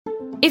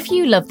If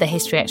you love the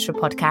History Extra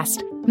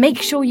podcast,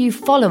 make sure you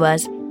follow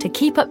us to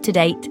keep up to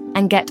date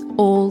and get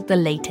all the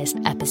latest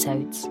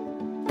episodes.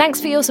 Thanks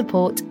for your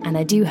support, and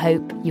I do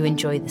hope you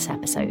enjoy this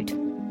episode.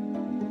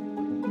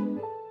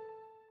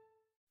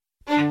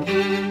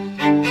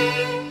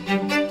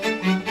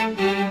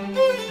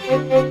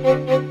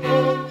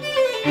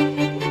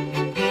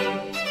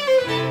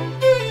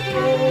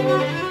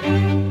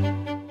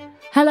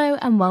 Hello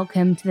and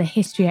welcome to the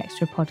History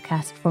Extra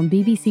podcast from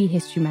BBC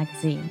History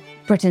Magazine,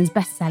 Britain's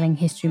best-selling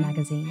history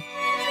magazine.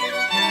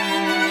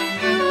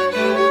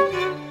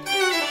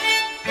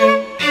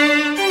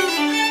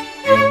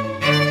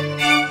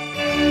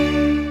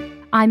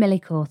 I'm Ellie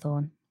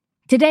Cawthorne.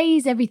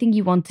 Today's Everything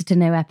You Wanted to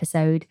Know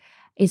episode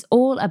is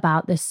all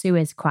about the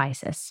Suez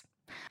Crisis,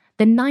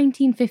 the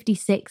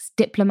 1956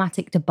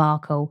 diplomatic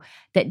debacle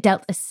that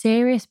dealt a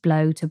serious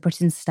blow to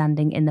Britain's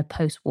standing in the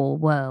post-war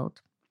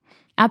world.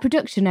 Our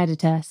production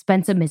editor,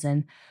 Spencer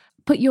Mizzen,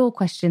 put your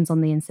questions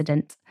on the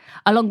incident,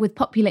 along with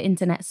popular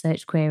internet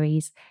search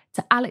queries,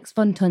 to Alex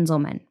von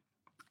Tunzelmann,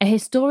 a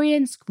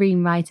historian,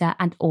 screenwriter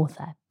and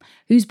author,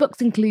 whose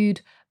books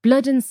include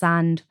Blood and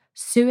Sand,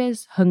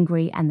 Suez,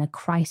 Hungary and the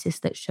Crisis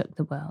That Shook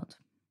the World.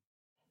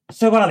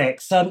 So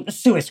Alex, the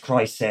Suez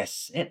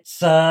Crisis,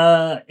 it's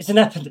an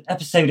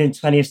episode in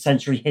 20th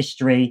century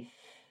history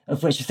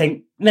of which I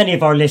think many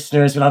of our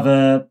listeners will have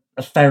a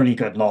fairly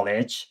good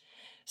knowledge.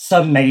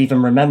 Some may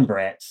even remember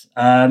it.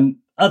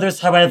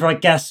 Others, however, I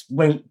guess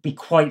won't be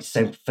quite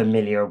so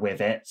familiar with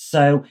it.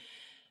 So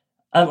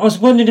I was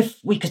wondering if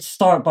we could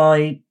start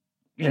by,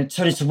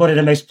 turning to one of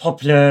the most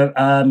popular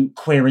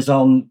queries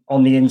on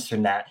the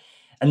internet,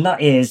 and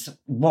that is,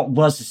 what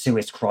was the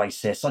Suez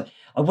Crisis?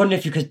 I wonder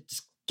if you could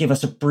give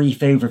us a brief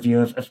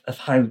overview of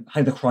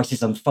how the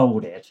crisis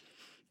unfolded.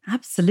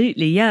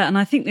 Absolutely, yeah. And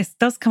I think this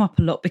does come up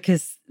a lot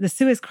because the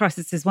Suez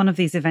Crisis is one of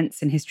these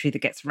events in history that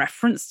gets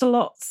referenced a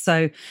lot.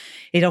 So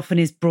it often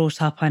is brought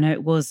up. I know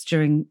it was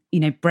during,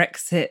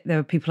 Brexit. There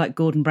were people like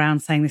Gordon Brown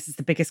saying this is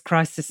the biggest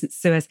crisis since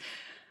Suez.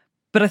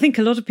 But I think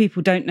a lot of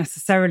people don't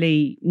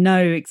necessarily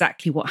know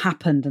exactly what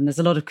happened. And there's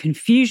a lot of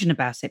confusion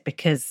about it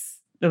because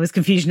there was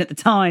confusion at the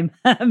time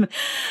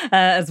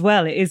as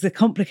well. It is a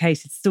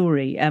complicated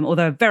story,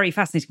 although a very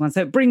fascinating one.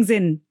 So it brings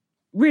in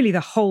really the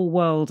whole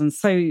world and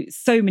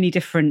so many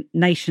different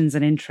nations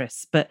and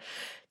interests. But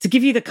to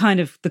give you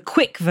the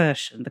quick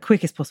version, the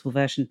quickest possible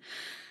version,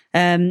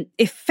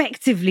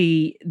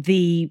 effectively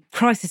the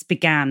crisis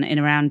began in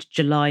around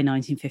July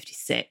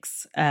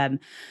 1956.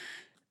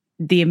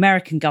 The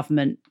American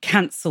government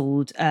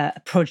cancelled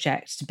a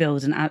project to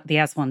build the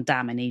Aswan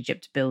Dam in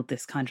Egypt, to build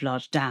this kind of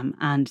large dam.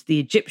 And the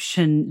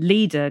Egyptian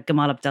leader,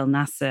 Gamal Abdel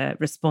Nasser,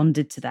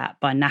 responded to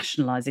that by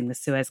nationalising the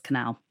Suez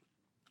Canal.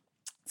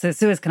 So the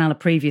Suez Canal had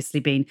previously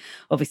been,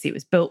 obviously it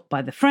was built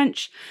by the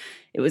French.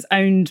 It was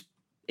owned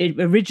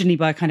originally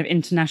by a kind of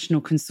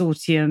international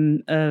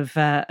consortium of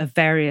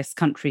various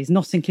countries,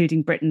 not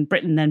including Britain.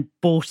 Britain then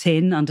bought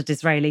in under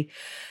Disraeli.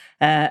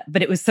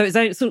 But it was sort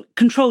of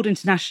controlled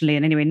internationally.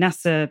 And anyway,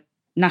 Nasser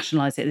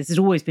nationalised it. This has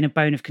always been a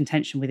bone of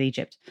contention with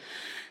Egypt.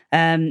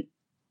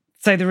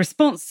 So the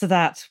response to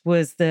that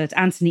was that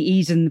Anthony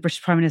Eden, the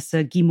British Prime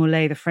Minister, Guy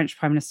Mollet, the French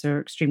Prime Minister,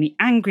 are extremely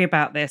angry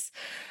about this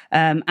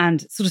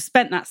and sort of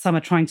spent that summer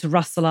trying to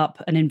rustle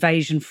up an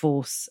invasion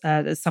force,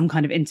 some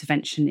kind of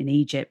intervention in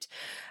Egypt.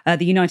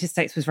 The United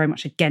States was very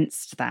much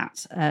against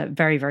that,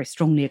 very, very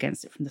strongly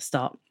against it from the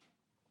start.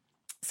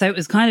 So it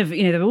was kind of,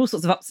 there were all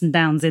sorts of ups and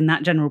downs in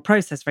that general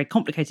process, very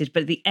complicated.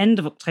 But at the end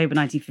of October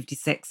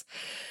 1956,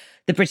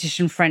 the British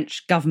and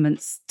French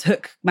governments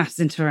took matters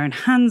into their own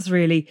hands,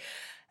 really,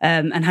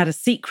 and had a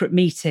secret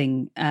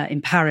meeting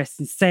in Paris,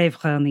 in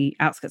Sèvres, on the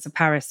outskirts of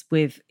Paris,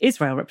 with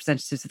Israel,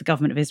 representatives of the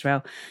government of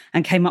Israel,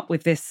 and came up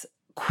with this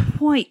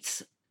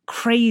quite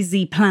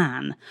crazy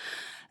plan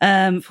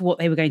for what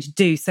they were going to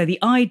do. So the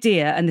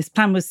idea, and this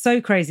plan was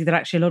so crazy that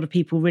actually a lot of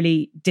people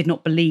really did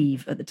not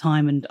believe at the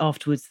time and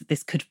afterwards that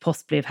this could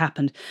possibly have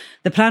happened.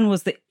 The plan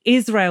was that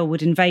Israel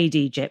would invade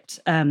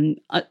Egypt,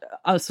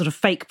 a sort of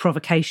fake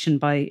provocation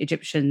by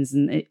Egyptians,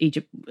 and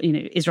Egypt,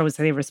 Israel would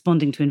say they were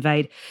responding to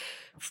invade.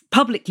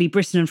 Publicly,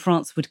 Britain and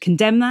France would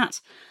condemn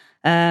that,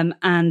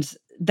 and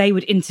they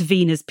would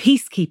intervene as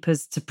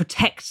peacekeepers to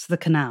protect the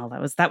canal.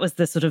 That was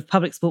the sort of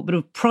public support.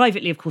 But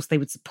privately, of course, they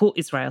would support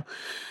Israel.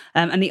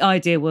 And the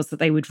idea was that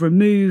they would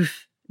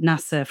remove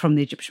Nasser from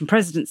the Egyptian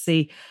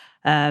presidency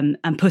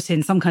and put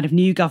in some kind of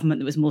new government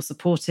that was more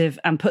supportive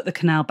and put the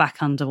canal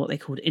back under what they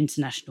called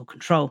international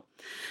control.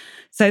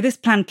 So this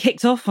plan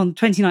kicked off on the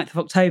 29th of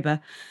October.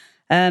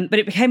 But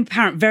it became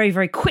apparent very,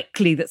 very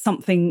quickly that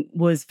something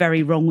was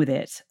very wrong with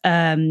it,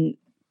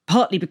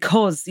 partly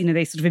because,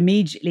 they sort of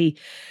immediately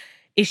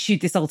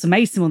issued this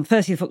ultimatum on the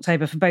 30th of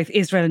October for both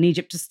Israel and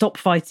Egypt to stop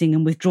fighting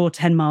and withdraw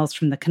 10 miles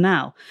from the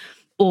canal,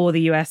 or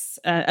the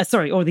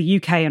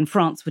UK and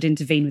France would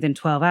intervene within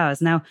 12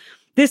 hours. Now,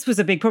 this was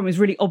a big problem. It was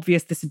really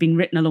obvious this had been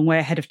written a long way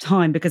ahead of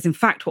time because, in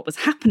fact, what was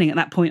happening at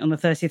that point on the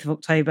 30th of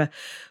October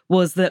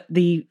was that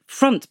the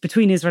front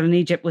between Israel and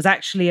Egypt was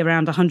actually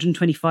around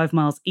 125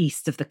 miles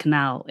east of the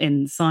canal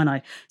in Sinai.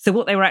 So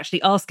what they were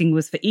actually asking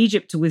was for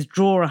Egypt to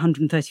withdraw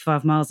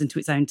 135 miles into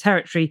its own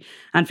territory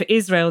and for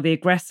Israel, the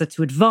aggressor,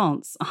 to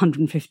advance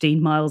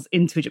 115 miles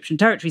into Egyptian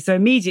territory. So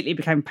immediately it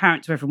became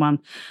apparent to everyone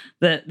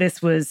that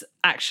this was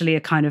actually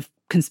a kind of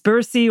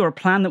conspiracy or a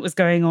plan that was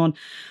going on.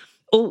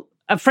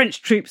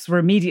 French troops were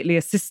immediately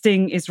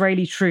assisting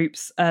Israeli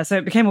troops. So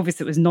it became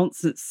obvious it was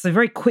nonsense. So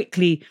very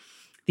quickly,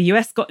 the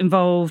US got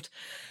involved,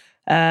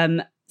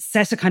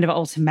 set a kind of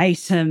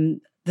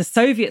ultimatum. The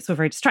Soviets were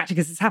very distracted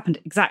because this happened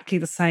exactly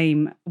the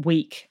same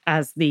week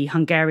as the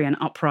Hungarian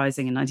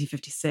uprising in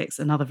 1956,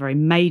 another very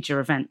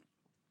major event.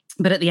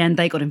 But at the end,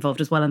 they got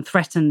involved as well and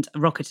threatened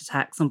rocket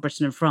attacks on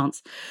Britain and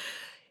France.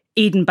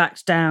 Eden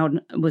backed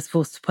down, was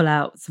forced to pull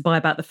out. So by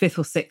about the 5th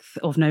or 6th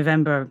of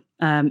November,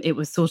 it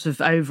was sort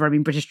of over. I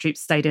mean, British troops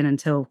stayed in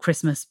until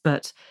Christmas,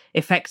 but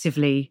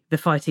effectively the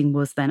fighting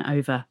was then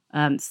over.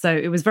 So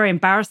it was very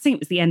embarrassing. It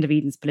was the end of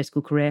Eden's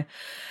political career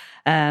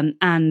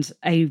and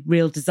a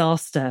real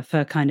disaster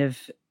for kind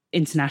of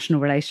international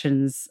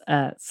relations,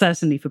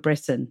 certainly for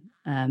Britain.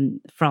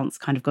 France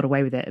kind of got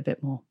away with it a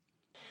bit more.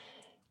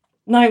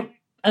 Now,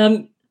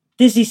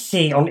 Dizzy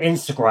C on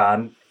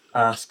Instagram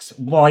asks,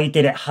 why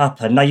did it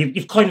happen? Now,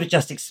 you've kind of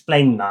just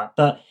explained that,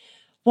 but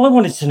what I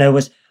wanted to know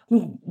was,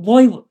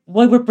 why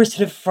were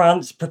Britain and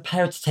France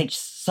prepared to take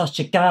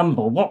such a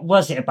gamble? What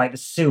was it about the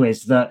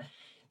Suez that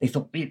they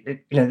thought,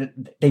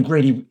 they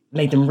really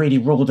made them really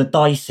roll the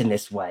dice in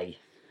this way?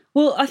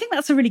 Well, I think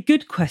that's a really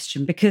good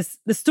question because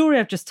the story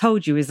I've just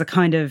told you is a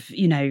kind of,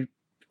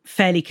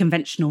 fairly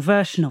conventional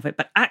version of it.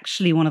 But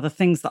actually, one of the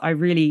things that I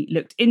really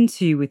looked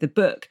into with the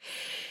book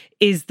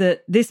is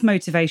that this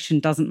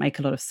motivation doesn't make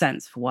a lot of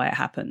sense for why it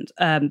happened.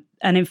 And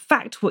in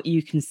fact, what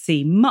you can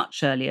see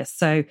much earlier,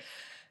 so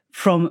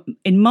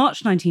in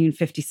March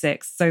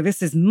 1956, so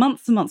this is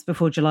months and months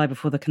before July,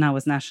 before the canal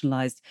was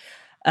nationalised,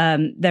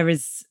 there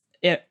is,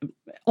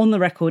 on the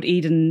record,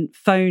 Eden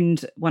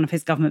phoned one of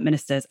his government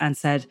ministers and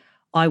said,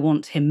 I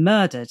want him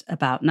murdered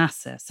about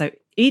Nasser. So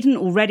Eden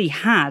already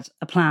had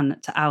a plan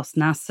to oust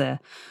Nasser,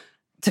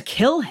 to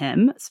kill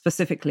him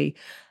specifically,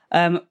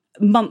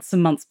 months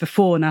and months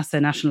before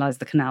Nasser nationalised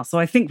the canal. So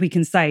I think we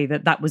can say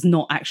that that was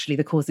not actually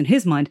the cause in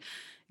his mind.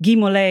 Guy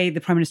Mollet, the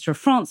Prime Minister of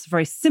France,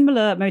 very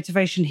similar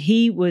motivation.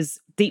 He was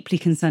deeply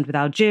concerned with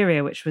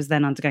Algeria, which was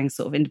then undergoing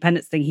sort of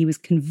independence thing. He was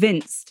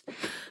convinced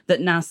that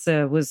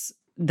Nasser was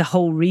the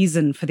whole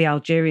reason for the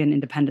Algerian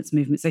independence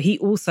movement. So he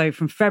also,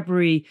 from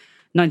February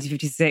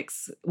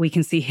 1956, we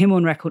can see him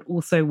on record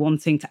also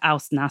wanting to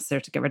oust Nasser,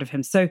 to get rid of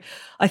him. So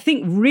I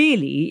think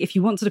really, if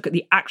you want to look at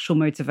the actual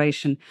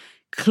motivation,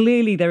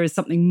 clearly there is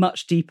something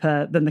much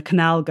deeper than the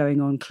canal going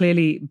on.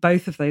 Clearly,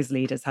 both of those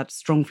leaders had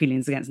strong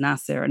feelings against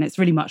Nasser, and it's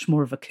really much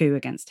more of a coup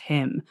against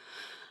him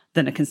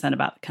than a concern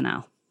about the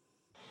canal.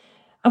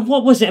 And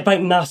what was it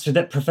about Nasser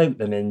that provoked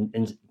them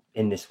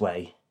in this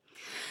way?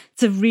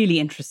 It's a really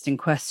interesting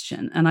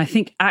question. And I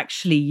think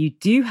actually you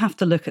do have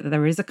to look at that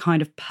there is a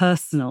kind of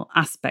personal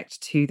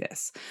aspect to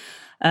this.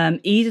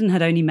 Eden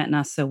had only met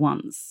Nasser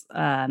once,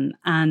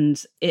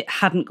 and it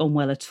hadn't gone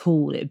well at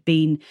all. It had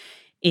been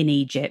in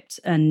Egypt.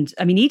 And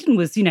I mean, Eden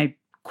was,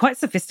 quite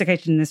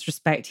sophisticated in this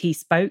respect. He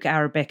spoke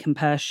Arabic and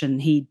Persian.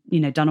 He'd,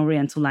 done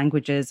Oriental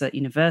languages at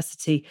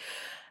university.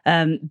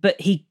 But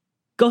he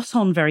got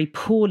on very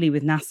poorly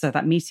with Nasser.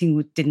 That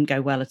meeting didn't go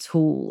well at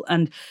all.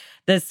 And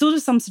there's sort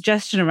of some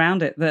suggestion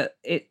around it that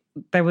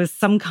there was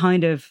some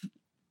kind of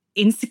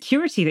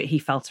insecurity that he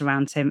felt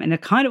around him in a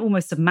kind of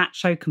almost a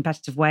macho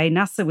competitive way.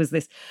 Nasser was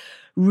this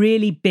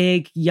really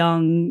big,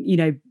 young,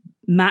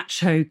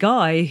 macho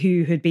guy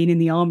who had been in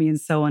the army and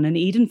so on. And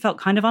Eden felt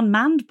kind of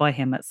unmanned by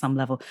him at some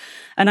level.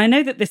 And I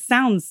know that this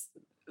sounds,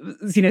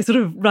 sort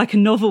of like a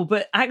novel,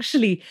 but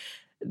actually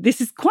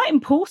this is quite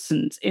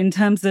important in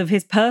terms of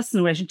his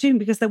personal relation to him,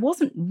 because there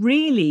wasn't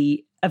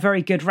really a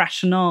very good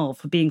rationale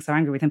for being so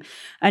angry with him.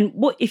 And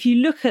if you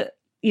look at,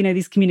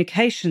 these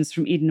communications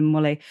from Eden and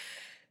Mollet,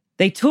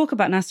 they talk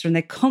about Nasser and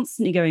they're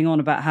constantly going on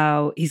about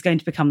how he's going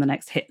to become the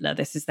next Hitler.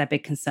 This is their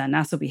big concern.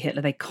 Nasser will be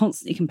Hitler. They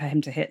constantly compare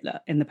him to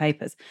Hitler in the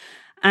papers.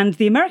 And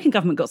the American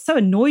government got so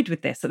annoyed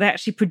with this that they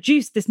actually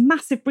produced this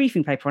massive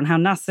briefing paper on how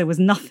Nasser was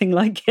nothing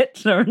like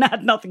Hitler and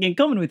had nothing in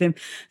common with him.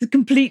 He's a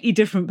completely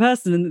different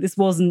person and that this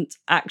wasn't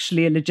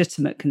actually a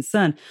legitimate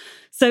concern.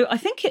 So I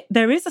think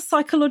there is a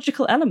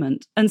psychological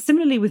element. And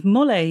similarly with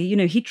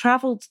Mollet, he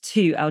travelled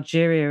to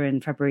Algeria in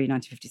February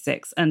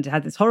 1956 and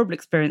had this horrible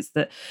experience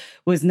that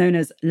was known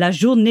as La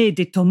Journée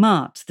des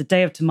Tomates, the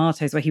Day of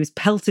Tomatoes, where he was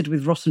pelted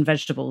with rotten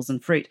vegetables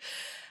and fruit.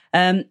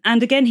 And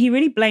again, he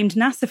really blamed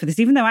Nasser for this,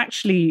 even though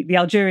actually the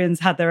Algerians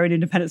had their own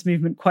independence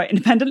movement quite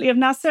independently of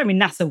Nasser. I mean,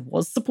 Nasser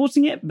was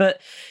supporting it,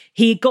 but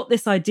he got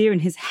this idea in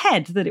his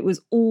head that it was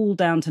all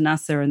down to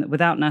Nasser and that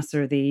without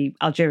Nasser, the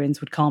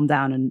Algerians would calm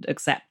down and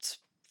accept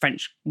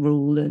French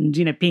rule and,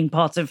 being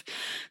part of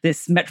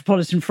this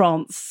metropolitan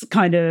France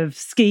kind of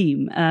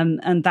scheme.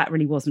 And that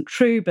really wasn't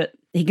true, but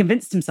he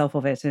convinced himself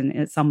of it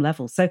at some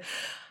level. So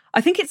I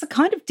think it's a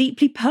kind of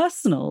deeply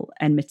personal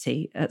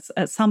enmity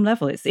at some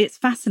level. It's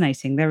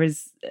fascinating. There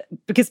is,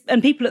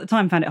 and people at the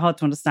time found it hard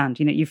to understand.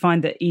 You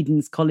find that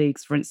Eden's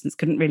colleagues, for instance,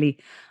 couldn't really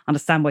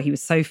understand why he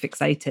was so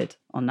fixated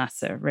on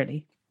Nasser,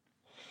 really.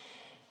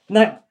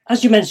 Now,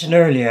 as you mentioned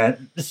earlier,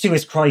 the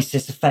Suez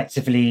Crisis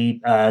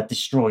effectively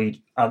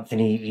destroyed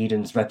Anthony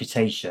Eden's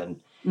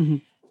reputation,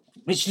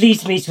 which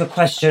leads me to a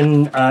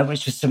question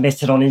which was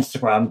submitted on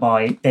Instagram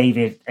by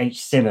David H.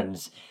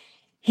 Simmons.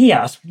 He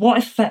asked, what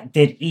effect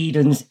did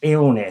Eden's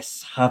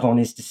illness have on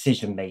his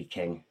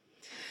decision-making?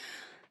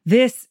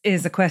 This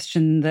is a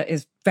question that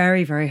is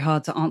very, very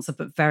hard to answer,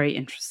 but very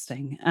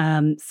interesting.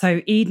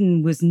 So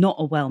Eden was not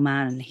a well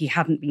man, and he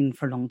hadn't been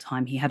for a long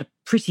time. He had a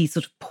pretty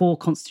sort of poor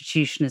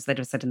constitution, as they'd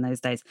have said in those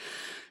days.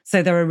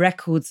 So there are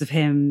records of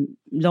him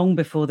long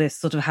before this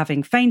sort of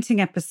having fainting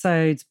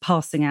episodes,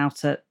 passing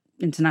out at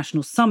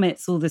international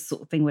summits, all this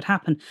sort of thing would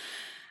happen.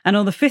 And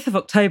on the 5th of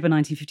October,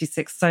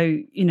 1956, so,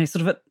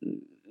 sort of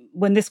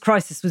when this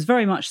crisis was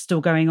very much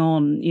still going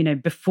on,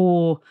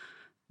 before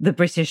the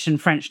British and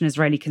French and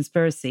Israeli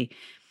conspiracy,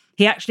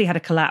 he actually had a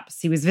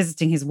collapse. He was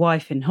visiting his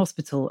wife in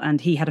hospital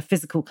and he had a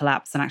physical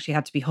collapse and actually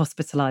had to be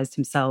hospitalized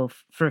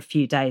himself for a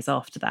few days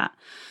after that.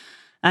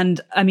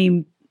 And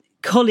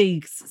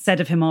colleagues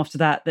said of him after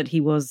that he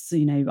was,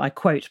 I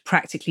quote,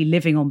 practically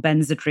living on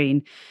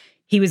Benzedrine.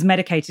 He was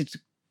medicated,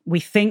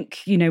 we think,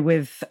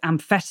 with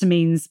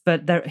amphetamines,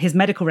 but his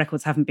medical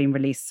records haven't been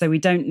released. So we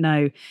don't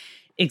know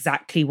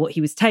exactly what he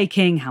was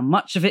taking, how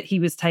much of it he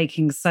was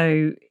taking.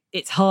 So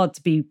it's hard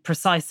to be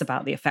precise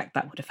about the effect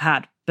that would have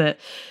had. But,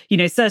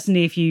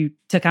 certainly if you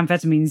took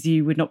amphetamines,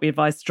 you would not be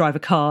advised to drive a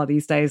car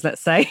these days,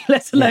 let's say,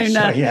 let alone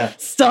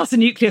start a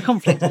nuclear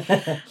conflict.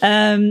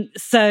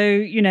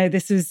 So,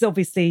 this was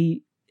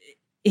obviously,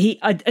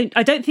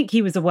 I don't think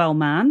he was a well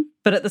man,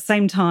 but at the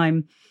same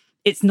time,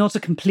 it's not a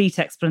complete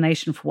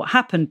explanation for what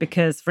happened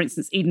because, for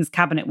instance, Eden's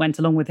cabinet went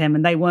along with him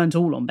and they weren't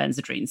all on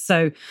Benzedrine.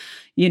 So,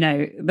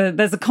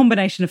 there's a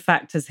combination of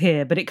factors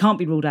here, but it can't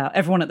be ruled out.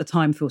 Everyone at the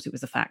time thought it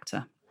was a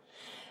factor.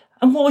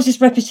 And what was his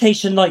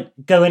reputation like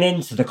going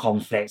into the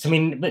conflict?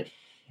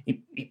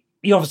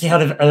 He obviously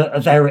had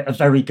a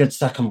very good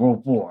Second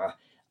World War.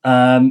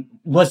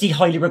 Was he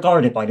highly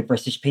regarded by the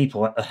British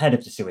people ahead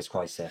of the Suez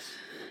Crisis?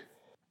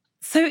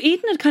 So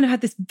Eden had kind of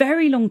had this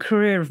very long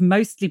career of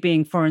mostly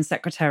being foreign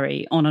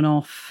secretary on and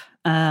off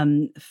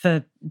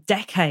for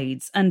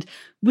decades and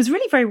was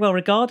really very well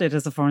regarded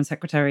as a foreign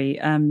secretary.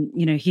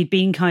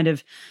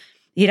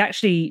 He'd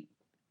actually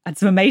had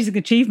some amazing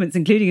achievements,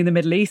 including in the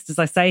Middle East. As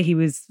I say, he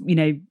was,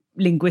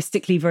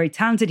 linguistically very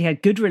talented. He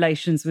had good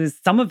relations with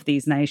some of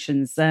these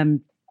nations,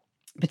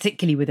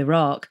 particularly with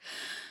Iraq.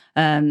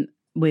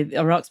 With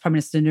Iraq's Prime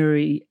Minister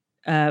Nouri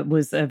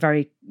was a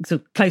very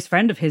sort of close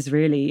friend of his,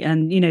 really.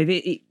 And,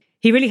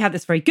 he really had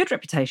this very good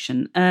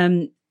reputation.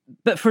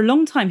 But for a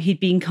long time, he'd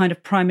been kind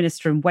of prime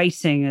minister in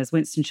waiting as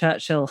Winston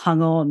Churchill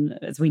hung on,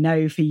 as we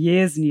know, for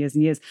years and years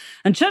and years.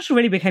 And Churchill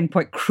really became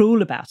quite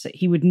cruel about it.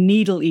 He would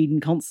needle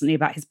Eden constantly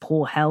about his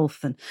poor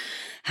health and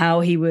how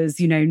he was,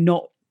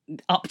 not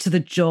up to the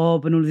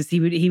job and all of this.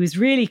 He was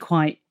really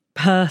quite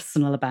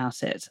personal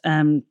about it.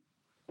 And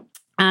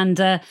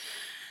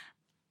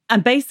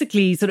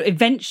basically, sort of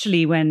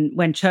eventually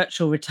when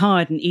Churchill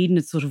retired and Eden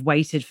had sort of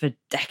waited for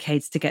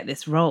decades to get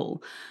this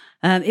role,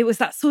 it was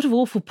that sort of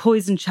awful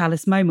poison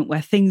chalice moment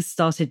where things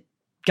started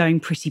going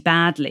pretty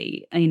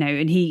badly,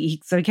 and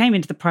he came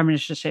into the prime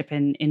ministership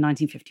in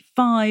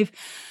 1955.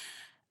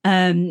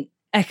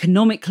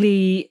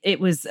 Economically, it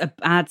was a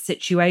bad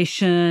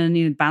situation.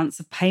 The balance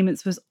of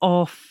payments was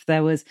off.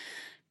 There was,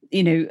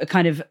 a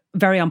kind of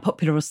very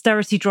unpopular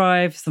austerity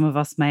drive. Some of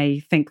us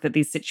may think that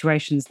these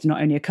situations do not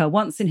only occur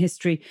once in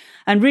history.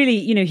 And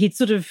really,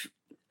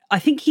 I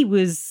think he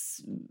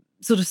was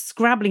sort of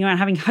scrabbling around,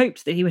 having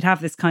hoped that he would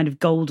have this kind of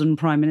golden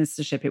prime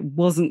ministership. It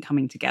wasn't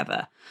coming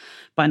together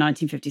by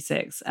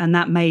 1956. And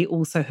that may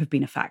also have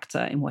been a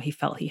factor in what he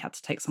felt he had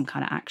to take some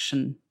kind of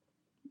action,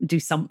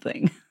 do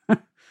something.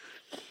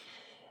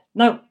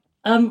 Now,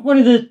 one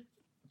of the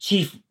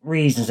chief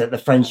reasons that the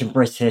French and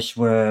British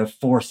were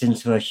forced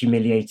into a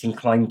humiliating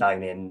climb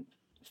down in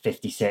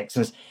 56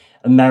 was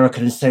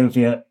American and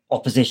Soviet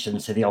opposition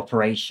to the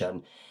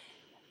operation.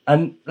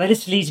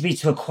 This leads me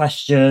to a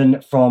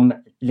question from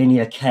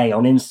Linnea K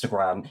on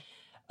Instagram.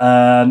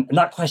 And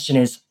that question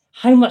is,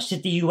 how much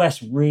did the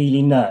US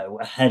really know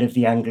ahead of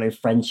the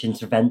Anglo-French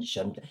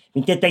intervention?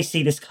 Did they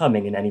see this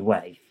coming in any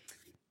way?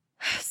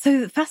 So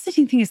the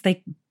fascinating thing is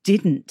they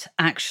didn't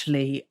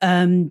actually.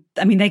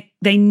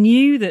 They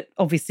knew that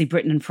obviously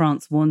Britain and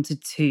France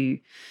wanted to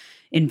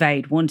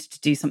invade, wanted to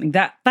do something.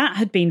 That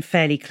had been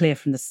fairly clear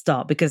from the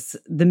start, because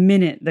the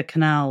minute the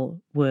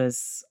canal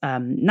was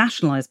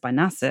nationalised by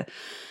Nasser,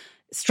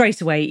 straight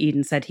away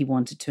Eden said he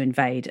wanted to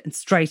invade, and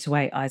straight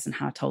away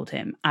Eisenhower told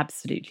him,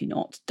 absolutely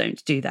not,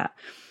 don't do that.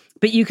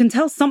 But you can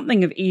tell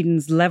something of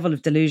Eden's level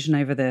of delusion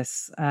over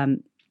this.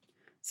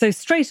 So So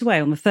straight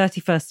away on the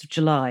 31st of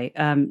July,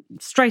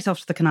 straight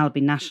after the canal had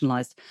been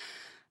nationalised,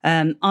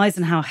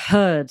 Eisenhower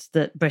heard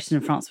that Britain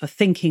and France were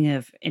thinking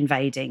of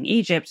invading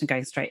Egypt and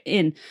going straight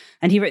in.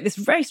 And he wrote this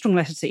very strong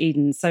letter to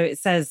Eden. So it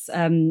says,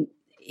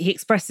 he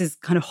expresses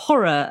kind of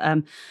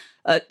horror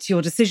to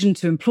your decision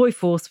to employ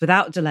force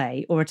without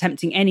delay or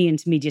attempting any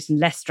intermediate and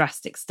less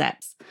drastic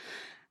steps.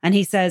 And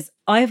he says,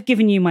 I have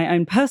given you my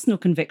own personal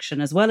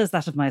conviction, as well as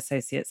that of my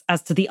associates,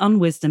 as to the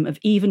unwisdom of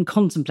even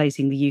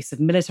contemplating the use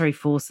of military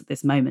force at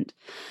this moment.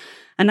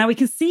 And now we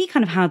can see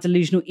kind of how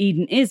delusional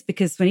Eden is,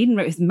 because when Eden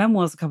wrote his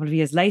memoirs a couple of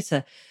years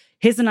later,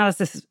 his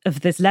analysis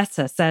of this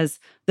letter says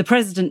the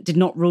president did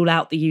not rule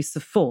out the use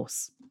of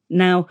force.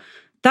 Now,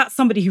 that's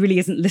somebody who really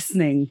isn't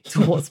listening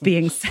to what's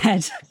being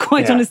said,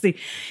 quite honestly.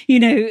 You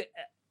know,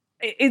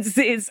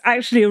 it's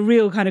actually a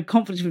real kind of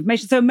conflict of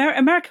information. So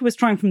America was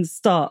trying from the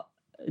start.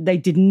 They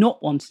did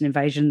not want an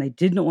invasion. They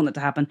did not want that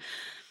to happen.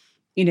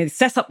 You know, they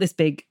set up this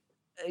big,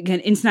 again,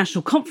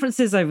 international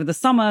conferences over the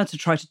summer to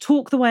try to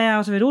talk the way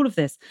out of it, all of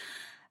this.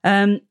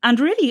 And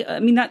really, I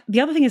mean, that the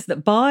other thing is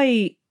that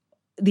by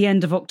the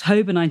end of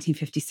October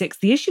 1956,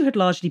 the issue had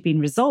largely been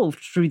resolved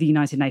through the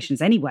United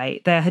Nations anyway.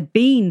 There had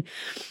been,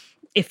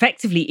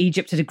 effectively,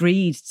 Egypt had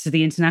agreed to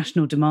the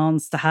international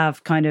demands to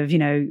have kind of, you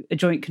know, a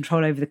joint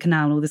control over the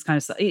canal and all this kind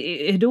of stuff.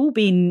 It had all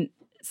been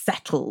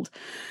settled.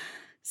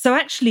 So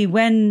actually,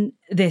 when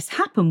this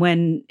happened,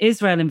 when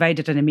Israel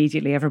invaded and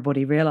immediately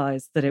everybody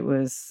realized that it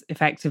was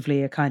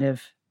effectively a kind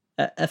of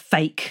a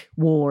fake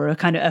war, a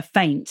kind of a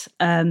feint,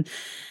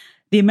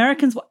 the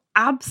Americans were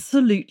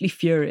absolutely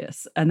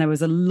furious. And there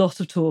was a lot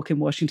of talk in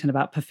Washington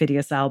about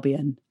perfidious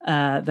Albion.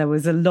 There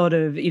was a lot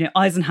of, you know,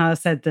 Eisenhower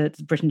said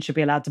that Britain should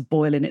be allowed to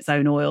boil in its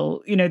own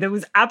oil. You know, there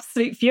was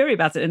absolute fury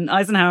about it. And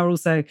Eisenhower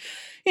also,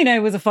 you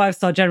know, was a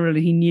five-star general,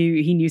 and he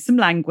knew some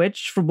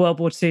language from World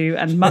War II,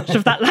 and much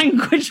of that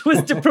language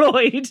was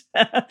deployed,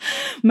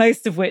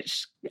 most of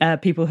which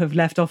people have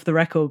left off the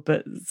record,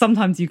 but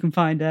sometimes you can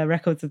find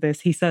records of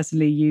this. He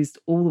certainly used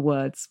all the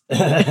words.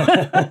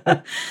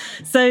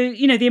 So,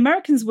 you know, the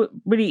Americans were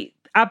really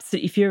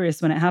absolutely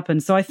furious when it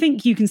happened. So I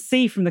think you can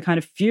see from the kind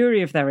of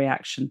fury of their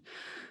reaction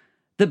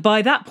that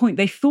by that point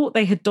they thought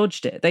they had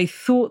dodged it. They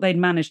thought they'd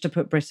managed to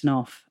put Britain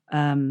off,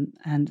 and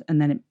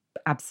then it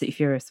absolutely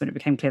furious when it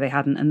became clear they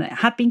hadn't, and that it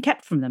had been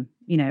kept from them,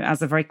 you know,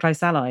 as a very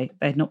close ally.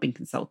 They had not been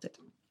consulted.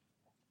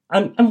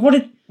 And what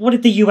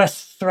did the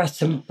US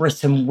threaten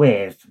Britain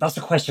with? That's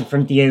a question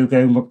from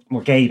Diogo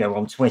Morgado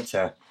on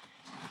Twitter.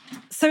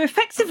 So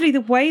effectively, the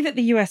way that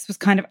the US was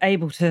kind of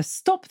able to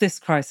stop this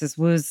crisis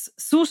was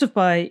sort of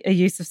by a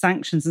use of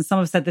sanctions. And some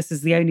have said this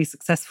is the only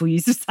successful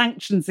use of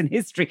sanctions in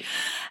history,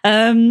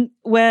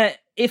 where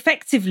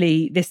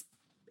effectively this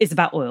is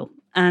about oil.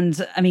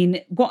 And I mean,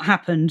 what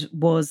happened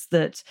was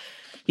that,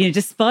 you know,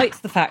 despite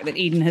the fact that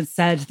Eden had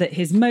said that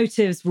his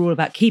motives were all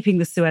about keeping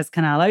the Suez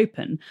Canal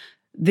open,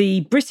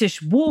 the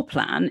British war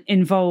plan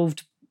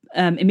involved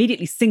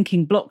immediately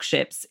sinking block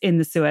ships in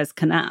the Suez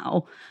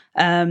Canal,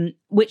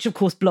 which of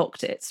course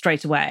blocked it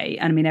straight away.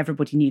 And I mean,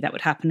 everybody knew that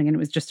would happen, and it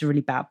was just a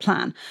really bad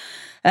plan.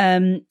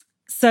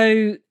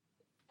 So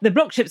the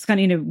block ships kind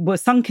of, you know, were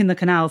sunk in the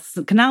canal.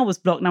 The canal was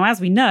blocked. Now,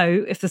 as we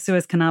know, if the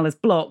Suez Canal is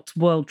blocked,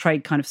 world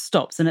trade kind of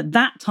stops. And at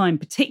that time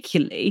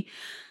particularly,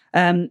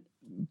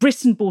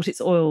 Britain bought its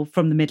oil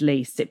from the Middle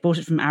East. It bought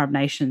it from Arab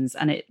nations,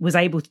 and it was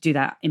able to do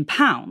that in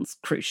pounds,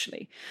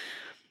 crucially.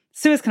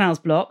 Suez Canal's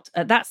blocked.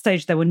 At that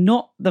stage, there were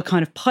not the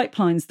kind of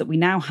pipelines that we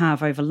now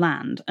have over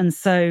land. And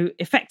so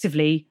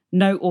effectively,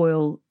 no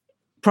oil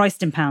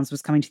priced in pounds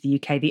was coming to the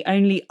UK. The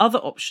only other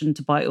option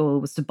to buy oil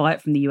was to buy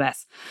it from the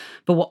US.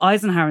 But what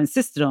Eisenhower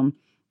insisted on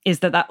is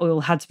that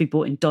oil had to be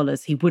bought in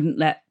dollars. He wouldn't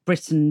let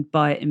Britain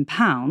buy it in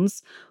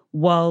pounds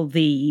while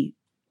the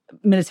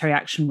military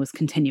action was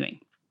continuing.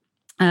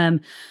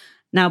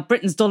 Now,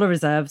 Britain's dollar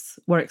reserves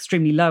were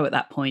extremely low at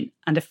that point,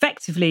 and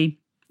effectively,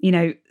 you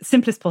know,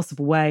 simplest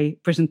possible way,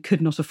 Britain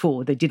could not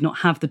afford. They did not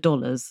have the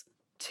dollars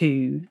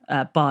to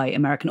buy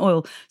American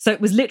oil. So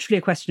it was literally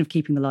a question of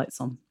keeping the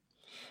lights on.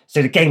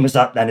 So the game was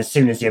up then. As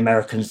soon as the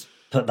Americans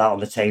put that on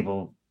the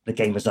table, the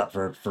game was up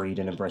for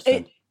Eden and Britain.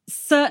 It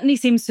certainly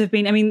seems to have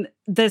been. I mean,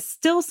 there's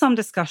still some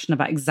discussion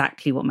about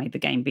exactly what made the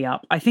game be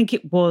up. I think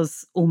it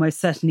was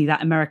almost certainly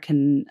that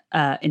American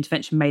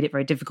intervention made it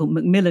very difficult.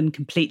 Macmillan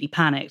completely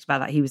panicked about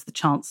that. He was the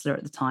Chancellor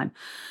at the time.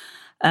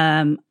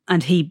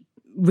 And he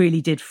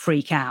really did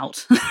freak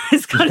out.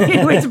 It's kind of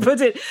a way to put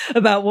it,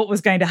 about what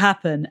was going to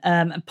happen.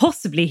 And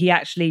possibly he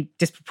actually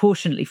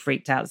disproportionately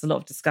freaked out. There's a lot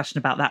of discussion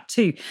about that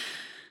too.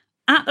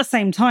 At the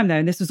same time, though,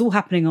 and this was all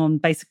happening on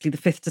basically the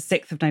 5th to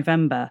 6th of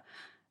November,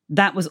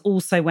 that was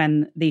also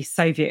when the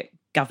Soviet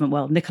government,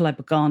 well, Nikolai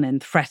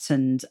Bulganin,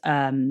 threatened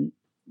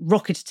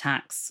rocket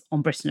attacks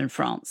on Britain and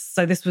France.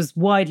 So this was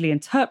widely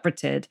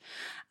interpreted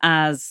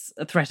as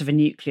a threat of a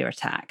nuclear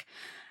attack.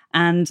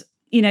 And,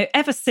 you know,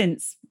 ever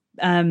since,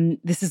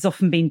 this has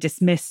often been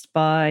dismissed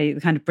by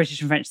the kind of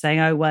British and French saying,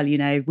 oh, well, you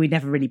know, we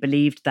never really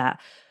believed that.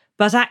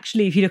 But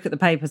actually, if you look at the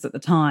papers at the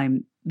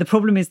time, the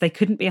problem is they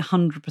couldn't be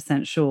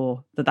 100%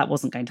 sure that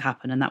wasn't going to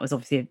happen. And that was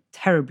obviously a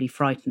terribly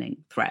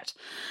frightening threat.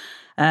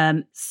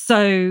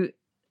 So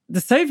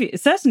the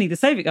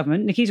Soviet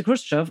government, Nikita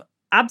Khrushchev,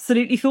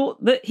 absolutely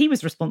thought that he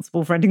was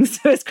responsible for ending the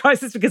Suez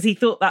Crisis because he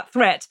thought that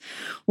threat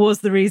was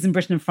the reason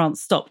Britain and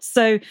France stopped.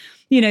 So,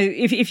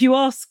 if you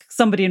ask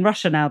somebody in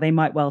Russia now, they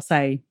might well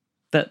say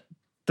that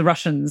the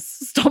Russians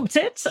stopped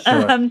it.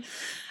 Sure. And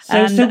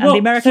the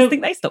Americans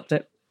think they stopped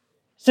it.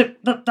 So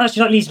that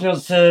actually leads me on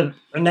to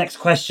the next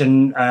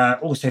question,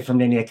 also from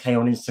Linear K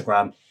on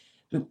Instagram.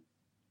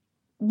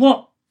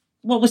 What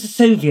was the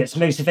Soviets'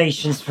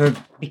 motivations for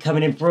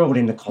becoming embroiled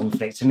in the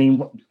conflict? I mean,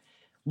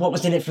 what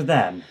was in it for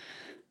them?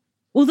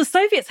 Well, the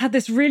Soviets had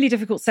this really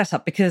difficult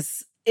setup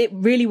because it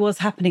really was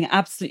happening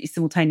absolutely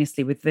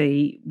simultaneously with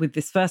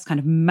this first kind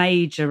of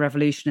major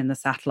revolution in the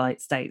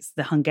satellite states,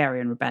 the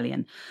Hungarian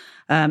Rebellion.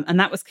 And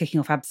that was kicking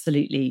off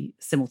absolutely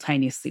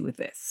simultaneously with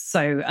this.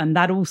 So, and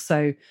that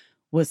also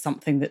was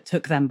something that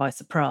took them by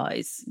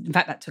surprise. In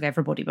fact, that took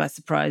everybody by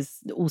surprise.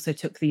 It also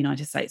took the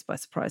United States by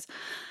surprise.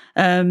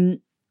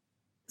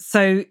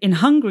 So in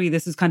Hungary,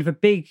 this was kind of a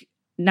big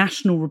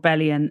national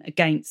rebellion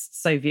against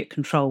Soviet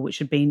control, which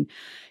had been,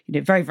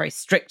 very, very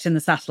strict in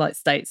the satellite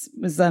states. It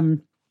was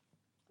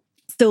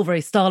still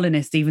very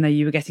Stalinist, even though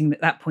you were getting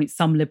at that point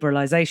some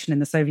liberalization in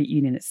the Soviet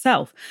Union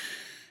itself.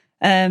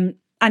 And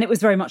it was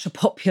very much a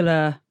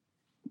popular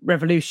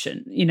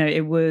revolution.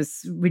 It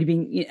was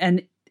really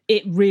and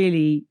it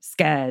really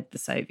scared the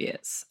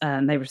Soviets.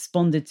 And they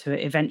responded to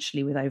it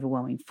eventually with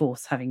overwhelming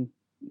force, having,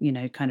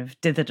 kind of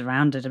dithered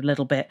around it a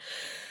little bit.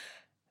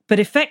 But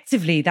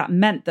effectively, that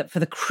meant that for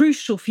the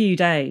crucial few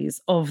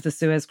days of the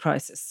Suez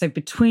Crisis, so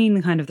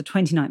between kind of the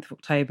 29th of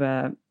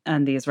October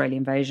and the Israeli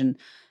invasion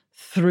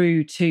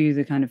through to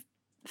the kind of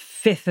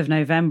 5th of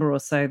November or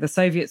so, the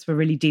Soviets were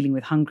really dealing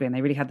with Hungary and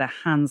they really had their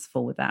hands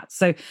full with that.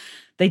 So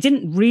they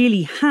didn't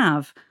really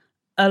have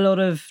a lot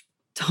of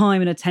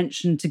time and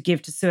attention to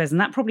give to Suez, and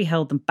that probably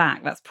held them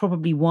back. That's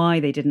probably why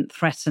they didn't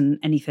threaten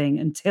anything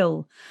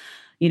until,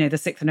 the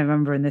 6th of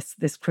November and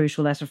this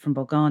crucial letter from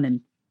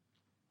Bulganin.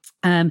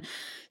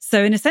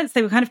 So in a sense,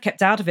 they were kind of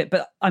kept out of it,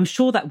 but I'm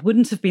sure that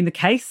wouldn't have been the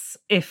case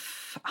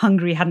if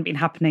Hungary hadn't been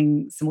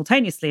happening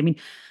simultaneously. I mean,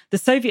 the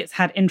Soviets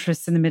had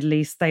interests in the Middle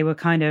East. They were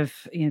kind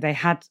of, they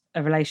had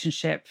a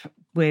relationship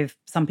with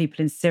some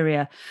people in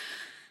Syria.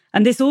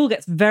 And this all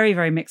gets very,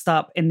 very mixed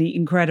up in the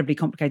incredibly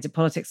complicated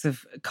politics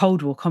of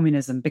Cold War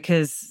communism,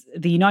 because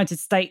the United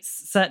States,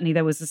 certainly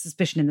there was a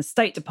suspicion in the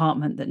State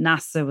Department that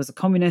Nasser was a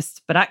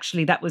communist, but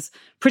actually that was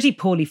pretty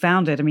poorly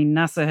founded. I mean,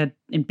 Nasser had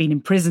been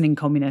imprisoning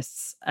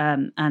communists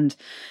and,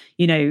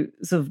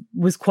 sort of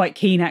was quite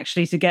keen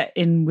actually to get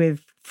in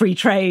with free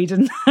trade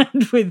and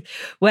with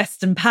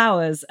Western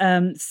powers.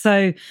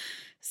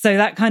 So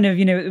that kind of,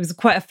 it was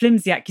quite a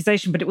flimsy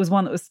accusation, but it was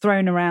one that was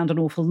thrown around an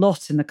awful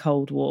lot in the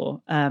Cold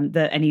War,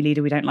 that any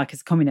leader we don't like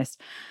is a communist.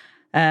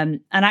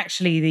 And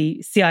actually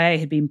the CIA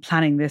had been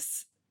planning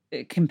this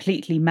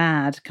completely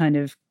mad kind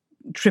of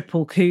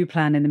triple coup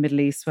plan in the Middle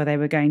East where they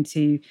were going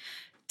to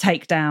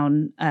take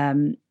down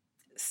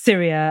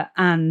Syria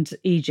and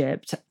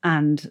Egypt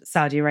and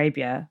Saudi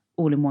Arabia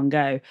all in one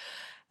go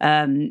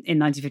in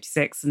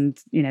 1956. And,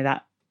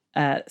 that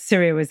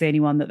Syria was the only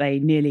one that they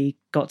nearly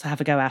got to have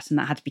a go at, and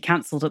that had to be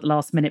cancelled at the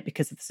last minute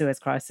because of the Suez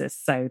Crisis.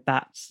 So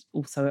that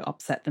also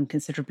upset them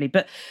considerably.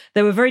 But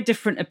there were very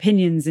different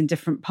opinions in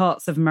different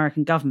parts of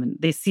American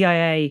government. The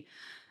CIA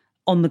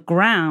on the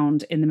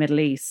ground in the Middle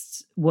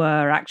East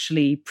were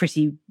actually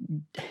pretty,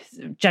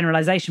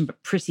 generalization,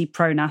 but pretty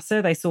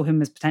pro-Nasser. They saw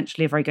him as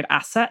potentially a very good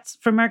asset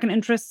for American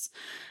interests.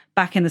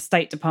 Back in the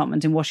State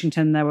Department in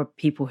Washington, there were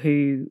people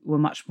who were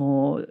much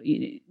more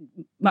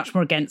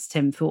against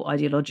him, thought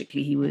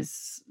ideologically he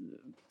was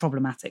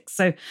problematic.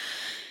 So,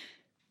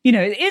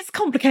 it's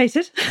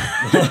complicated.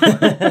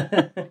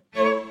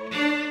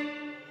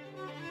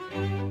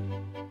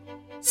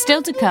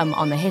 Still to come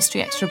on the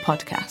History Extra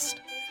podcast.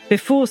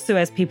 Before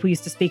Suez, people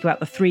used to speak about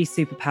the three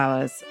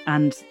superpowers,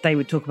 and they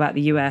would talk about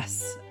the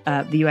US,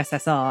 the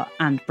USSR,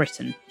 and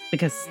Britain,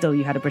 because still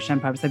you had a British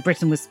Empire. So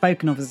Britain was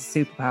spoken of as a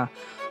superpower.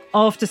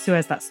 After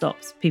Suez, that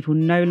stops. People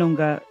no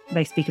longer,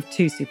 they speak of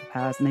two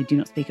superpowers, and they do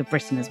not speak of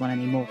Britain as one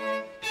anymore.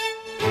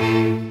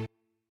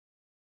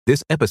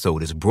 This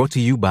episode is brought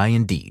to you by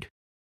Indeed.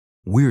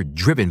 We're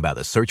driven by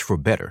the search for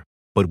better,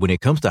 but when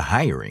it comes to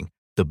hiring,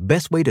 the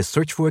best way to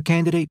search for a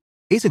candidate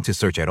isn't to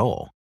search at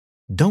all.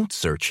 Don't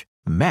search,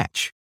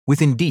 match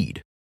with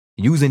Indeed.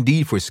 Use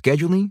Indeed for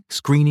scheduling,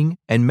 screening,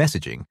 and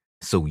messaging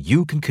so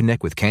you can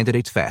connect with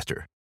candidates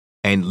faster.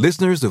 And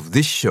listeners of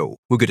this show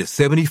will get a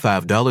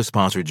 $75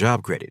 sponsored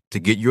job credit to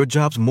get your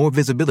jobs more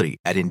visibility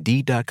at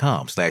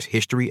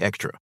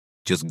Indeed.com/HistoryExtra.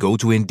 Just go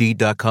to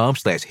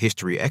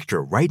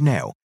Indeed.com/HistoryExtra right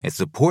now and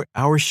support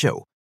our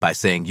show by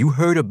saying you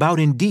heard about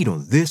Indeed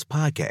on this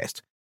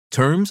podcast.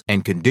 Terms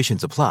and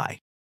conditions apply.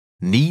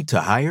 Need to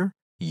hire?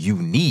 You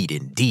need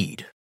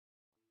Indeed.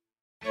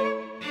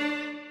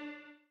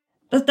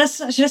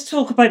 Let's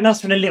talk about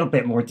Nasser in a little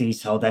bit more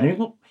detail then. I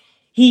mean,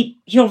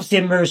 he obviously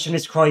emerged from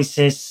this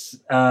crisis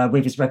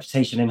with his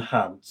reputation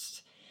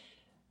enhanced.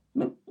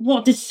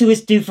 What did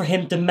Suez do for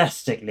him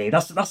domestically?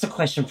 That's a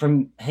question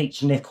from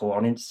H. Nickel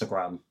on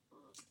Instagram.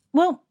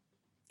 Well,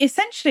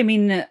 essentially, I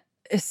mean,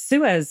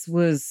 Suez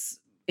was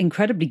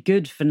incredibly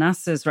good for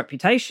Nasser's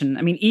reputation.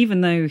 I mean,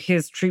 even though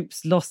his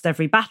troops lost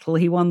every battle,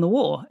 he won the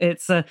war.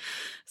 It's a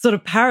sort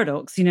of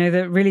paradox,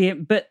 that really,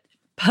 but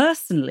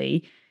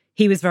personally,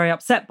 he was very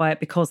upset by it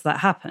because that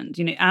happened.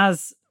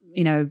 As,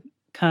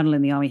 colonel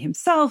in the army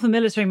himself, a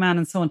military man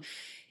and so on,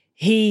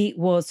 he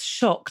was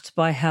shocked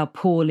by how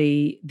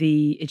poorly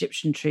the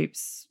Egyptian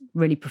troops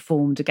really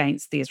performed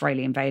against the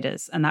Israeli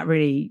invaders. And that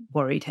really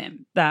worried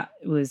him. That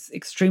was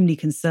extremely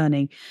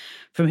concerning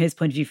from his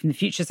point of view from the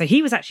future. So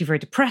he was actually very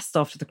depressed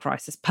after the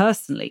crisis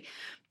personally.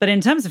 But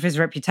in terms of his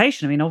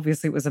reputation, I mean,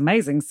 obviously it was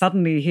amazing.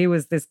 Suddenly here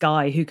was this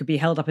guy who could be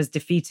held up as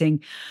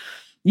defeating,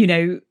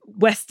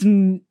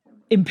 Western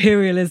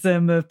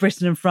imperialism of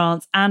Britain and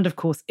France, and of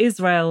course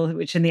Israel,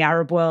 which in the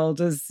Arab world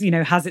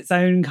has its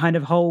own kind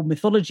of whole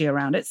mythology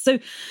around it. So,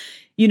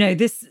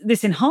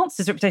 this enhanced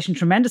his reputation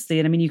tremendously.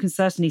 And I mean, you can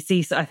certainly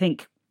see, I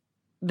think,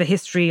 the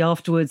history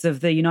afterwards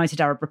of the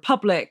United Arab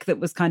Republic that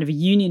was kind of a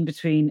union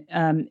between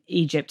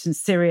Egypt and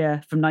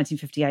Syria from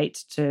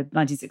 1958 to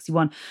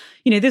 1961.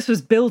 This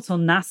was built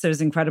on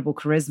Nasser's incredible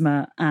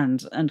charisma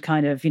and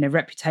kind of,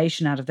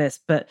 reputation out of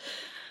this. But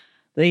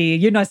the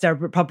United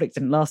Arab Republic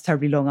didn't last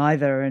terribly long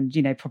either, and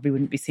probably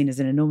wouldn't be seen as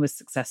an enormous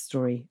success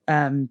story.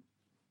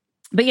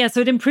 But yeah, so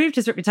it improved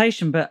his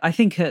reputation, but I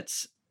think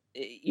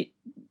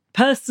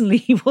personally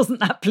he wasn't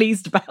that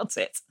pleased about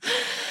it.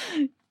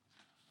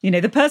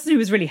 The person who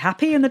was really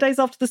happy in the days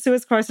after the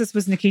Suez Crisis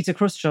was Nikita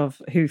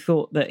Khrushchev, who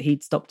thought that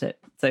he'd stopped it.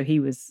 So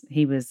he was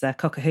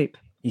cock-a-hoop.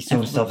 He saw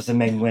himself as the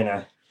main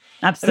winner.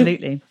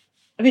 Absolutely.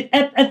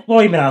 Ed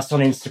Wyman asked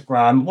on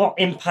Instagram, what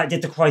impact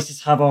did the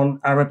crisis have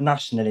on Arab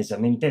nationalism?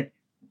 I mean,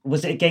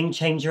 was it a game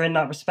changer in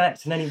that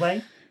respect in any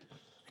way?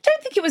 I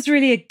don't think it was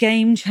really a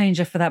game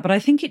changer for that, but I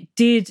think it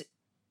did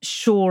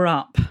shore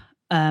up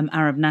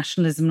Arab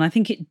nationalism. And I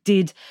think it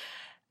did,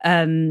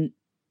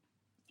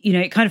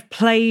 it kind of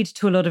played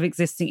to a lot of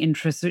existing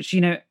interests, which,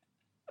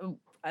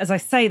 as I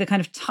say, the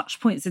kind of touch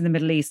points in the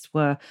Middle East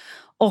were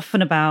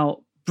often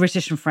about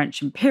British and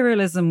French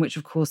imperialism, which,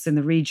 of course, in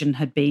the region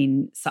had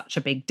been such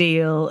a big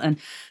deal. And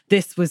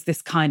this was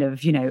this kind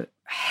of,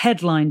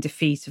 headline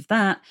defeat of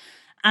that.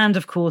 And,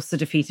 of course, the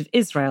defeat of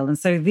Israel. And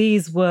so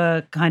these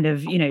were kind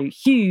of,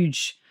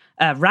 huge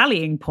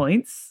rallying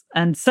points.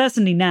 And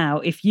certainly now,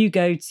 if you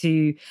go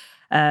to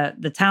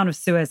the town of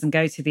Suez and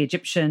go to the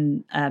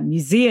Egyptian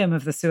Museum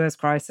of the Suez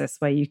Crisis,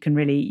 where you can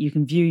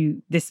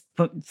view this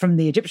from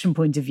the Egyptian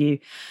point of view,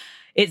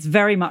 it's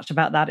very much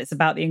about that. It's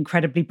about the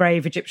incredibly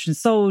brave Egyptian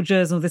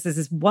soldiers. Or this is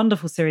this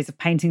wonderful series of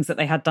paintings that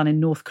they had done in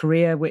North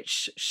Korea,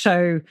 which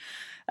show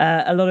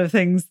a lot of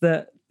things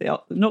that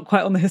are not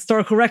quite on the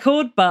historical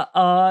record, but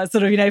are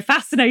sort of,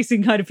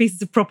 fascinating kind of pieces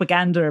of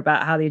propaganda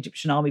about how the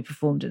Egyptian army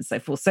performed and so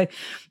forth. So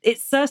it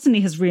certainly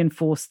has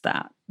reinforced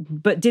that.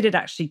 But did it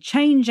actually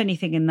change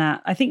anything in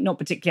that? I think not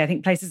particularly. I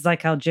think places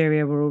like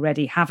Algeria were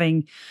already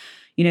having,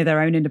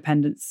 their own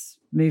independence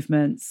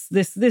movements.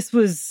 This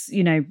was,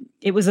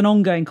 it was an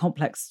ongoing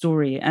complex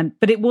story.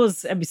 But it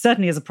was,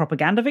 certainly as a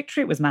propaganda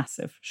victory, it was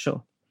massive,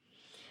 sure.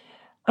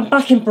 And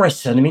back in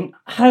Britain, I mean,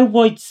 how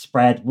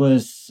widespread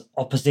was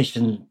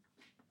opposition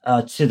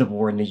to the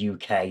war in the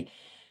UK?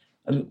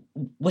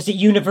 Was it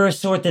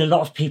universal, or did a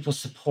lot of people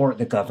support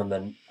the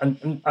government?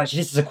 And actually,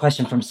 this is a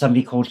question from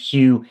somebody called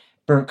Hugh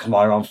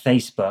Birkmeyer on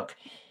Facebook.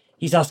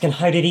 He's asking,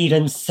 how did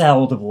Eden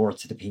sell the war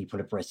to the people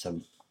of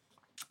Britain?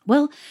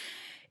 Well,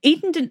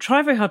 Eden didn't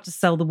try very hard to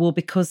sell the war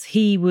because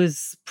he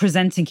was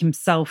presenting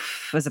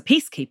himself as a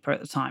peacekeeper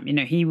at the time.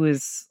 He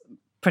was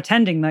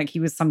pretending like he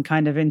was some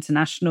kind of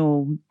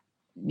international,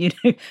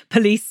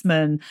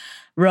 policeman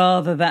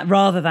rather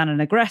than an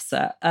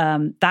aggressor.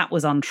 That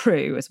was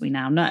untrue, as we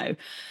now know.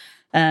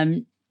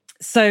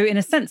 So in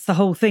a sense, the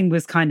whole thing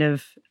was kind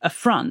of a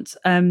front.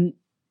 The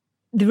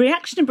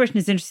reaction in Britain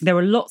is interesting. There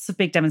were lots of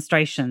big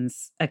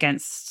demonstrations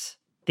against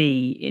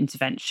the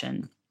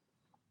intervention,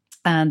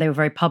 and they were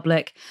very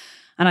public.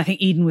 And I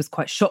think Eden was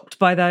quite shocked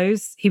by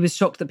those. He was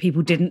shocked that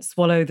people didn't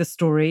swallow the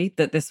story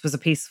that this was a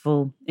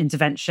peaceful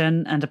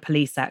intervention and a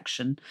police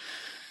action.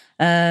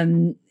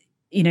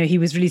 He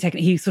was really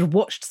he sort of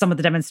watched some of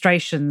the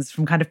demonstrations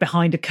from kind of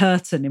behind a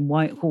curtain in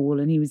Whitehall,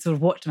 and he was sort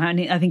of watched them out,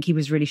 and I think he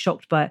was really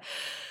shocked by it.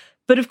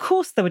 But of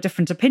course, there were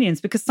different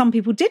opinions because some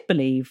people did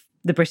believe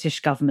the British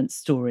government's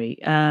story.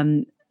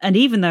 And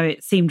even though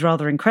it seemed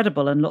rather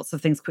incredible and lots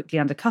of things quickly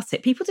undercut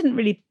it, people didn't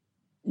really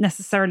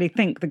necessarily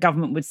think the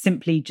government would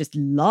simply just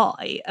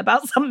lie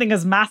about something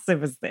as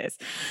massive as this.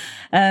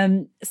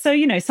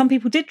 So, some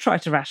people did try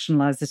to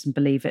rationalise it and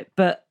believe it.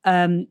 But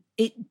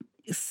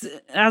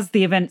as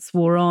the events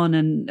wore on,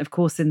 and of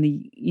course in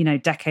the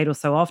decade or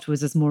so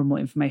afterwards, as more and more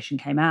information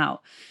came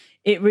out,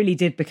 it really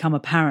did become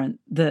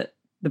apparent that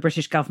the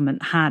British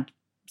government had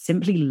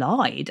simply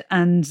lied,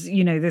 and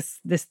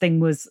this thing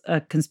was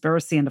a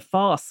conspiracy and a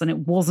farce, and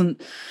it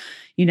wasn't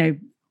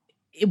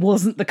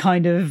the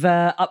kind of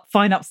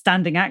fine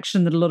upstanding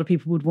action that a lot of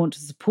people would want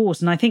to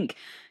support. And I think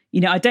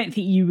I don't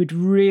think you would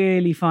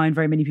really find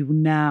very many people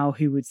now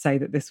who would say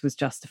that this was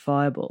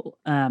justifiable.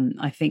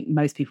 I think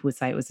most people would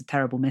say it was a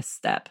terrible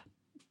misstep.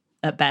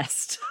 at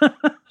best.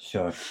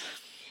 Sure.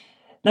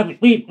 Now,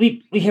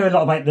 we hear a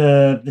lot about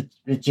the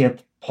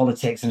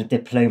geopolitics and the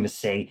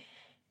diplomacy,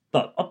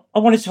 but I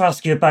wanted to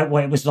ask you about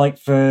what it was like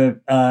for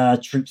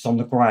troops on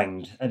the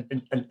ground.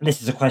 And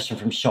this is a question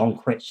from Sean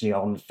Critchley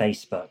on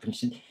Facebook.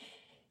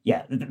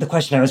 The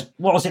question there is,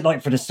 what was it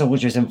like for the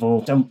soldiers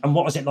involved, and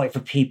what was it like for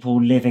people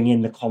living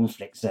in the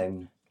conflict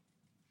zone?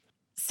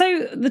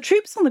 So the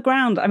troops on the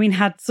ground,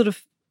 had sort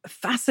of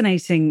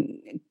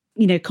fascinating,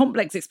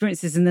 complex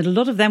experiences, in that a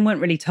lot of them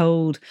weren't really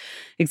told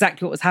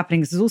exactly what was happening.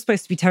 This was all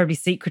supposed to be terribly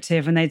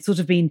secretive, and they'd sort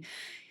of been,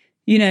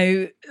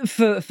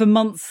 for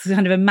months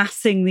kind of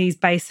amassing these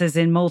bases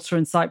in Malta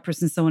and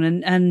Cyprus and so on.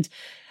 And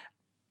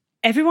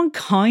everyone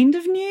kind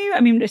of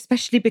knew,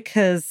 especially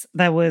because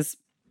there was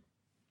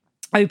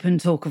open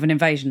talk of an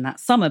invasion that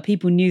summer.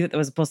 People knew that there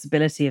was a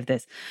possibility of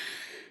this.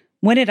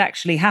 When it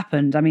actually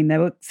happened,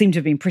 there seemed to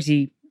have been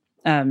pretty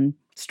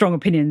strong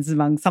opinions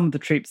among some of the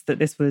troops that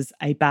this was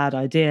a bad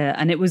idea.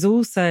 And it was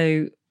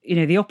also,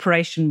 the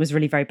operation was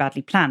really very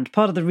badly planned.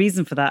 Part of the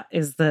reason for that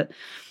is that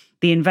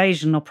the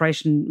invasion,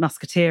 Operation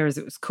Musketeer, as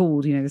it was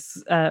called,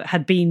 this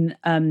had been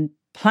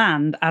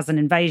planned as an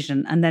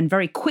invasion. And then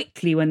very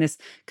quickly, when this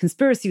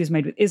conspiracy was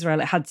made with Israel,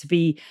 it had to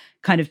be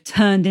kind of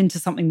turned into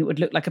something that would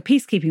look like a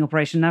peacekeeping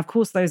operation. Now, of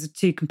course, those are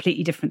two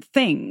completely different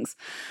things.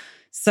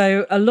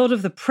 So a lot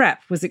of the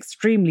prep was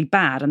extremely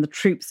bad, and the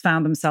troops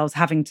found themselves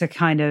having to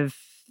kind of,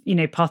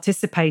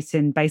 participate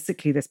in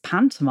basically this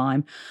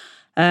pantomime.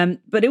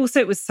 But also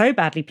it was so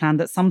badly planned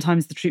that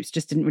sometimes the troops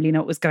just didn't really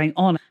know what was going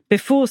on.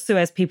 Before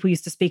Suez, people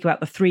used to speak about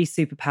the three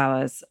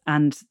superpowers,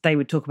 and they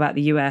would talk about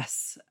the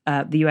US,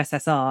 the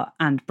USSR,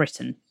 and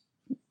Britain,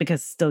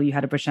 because still you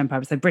had a British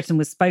Empire. So Britain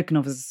was spoken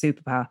of as a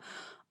superpower.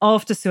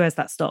 After Suez,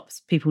 that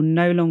stops. People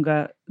no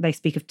longer, they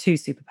speak of two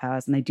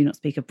superpowers, and they do not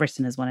speak of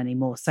Britain as one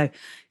anymore. So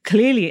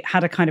clearly it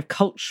had a kind of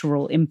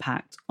cultural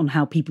impact on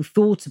how people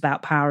thought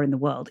about power in the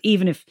world.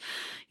 Even if,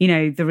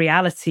 the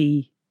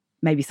reality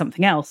may be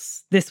something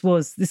else, this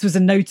was a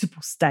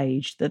notable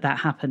stage that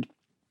happened.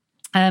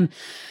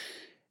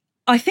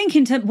 I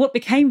think what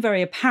became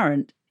very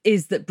apparent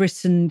is that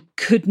Britain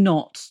could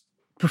not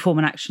perform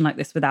an action like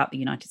this without the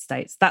United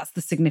States. That's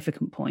the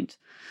significant point,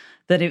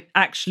 that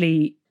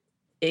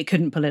it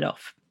couldn't pull it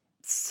off.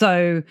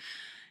 So,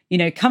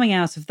 coming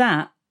out of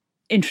that,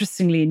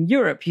 interestingly, in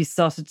Europe, you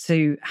started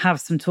to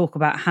have some talk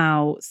about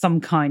how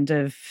some kind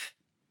of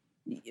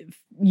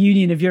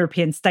union of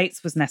European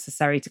states was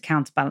necessary to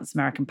counterbalance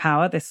American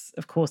power. This,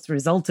 of course,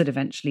 resulted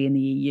eventually in the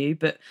EU,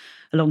 but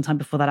a long time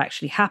before that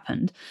actually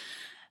happened.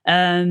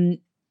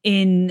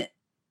 In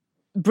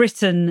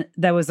Britain,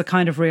 there was a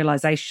kind of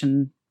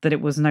realization that it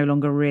was no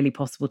longer really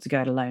possible to go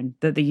it alone,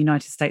 that the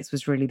United States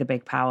was really the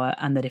big power,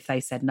 and that if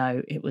they said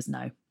no, it was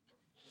no.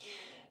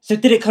 So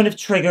did it kind of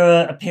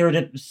trigger a period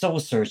of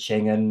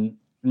soul-searching and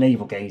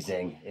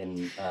navel-gazing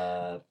in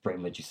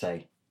Britain, would you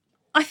say?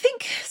 I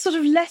think sort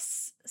of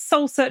less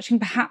soul-searching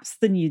perhaps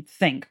than you'd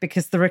think,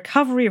 because the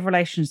recovery of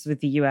relations with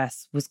the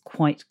US was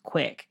quite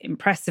quick,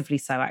 impressively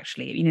so,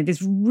 actually.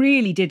 This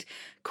really did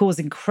cause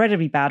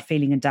incredibly bad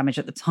feeling and damage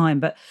at the time.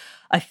 But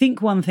I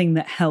think one thing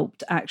that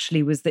helped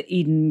actually was that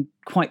Eden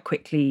quite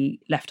quickly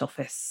left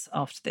office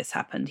after this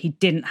happened. He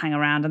didn't hang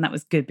around, and that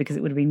was good, because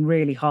it would have been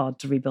really hard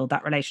to rebuild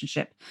that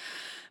relationship.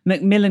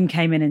 Macmillan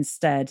came in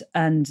instead,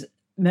 and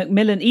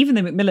Macmillan, even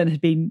though Macmillan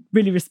had been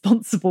really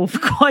responsible for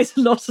quite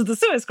a lot of the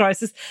Suez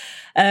Crisis,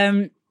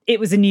 it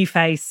was a new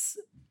face.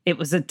 It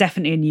was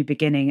definitely a new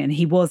beginning, and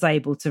he was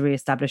able to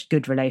reestablish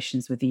good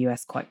relations with the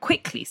US quite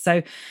quickly.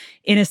 So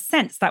in a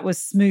sense, that was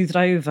smoothed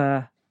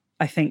over,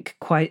 I think,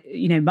 quite,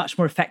 much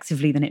more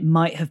effectively than it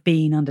might have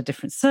been under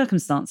different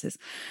circumstances.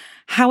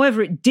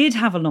 However, it did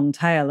have a long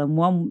tail, and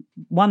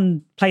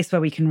one place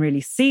where we can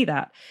really see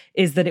that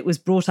is that it was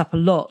brought up a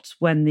lot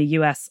when the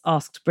US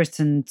asked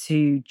Britain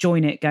to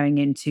join it going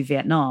into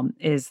Vietnam,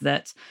 is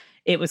that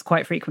it was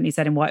quite frequently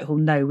said in Whitehall,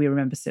 no, we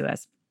remember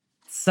Suez.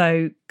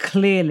 So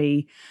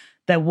clearly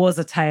there was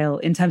a tail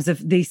in terms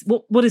of these,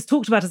 what is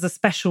talked about as a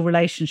special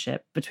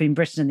relationship between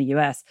Britain and the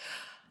US.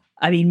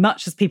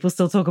 Much as people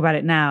still talk about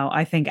it now,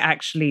 I think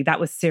actually that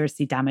was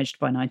seriously damaged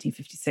by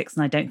 1956,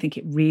 and I don't think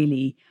it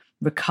really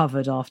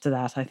recovered after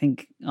that. I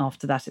think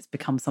after that it's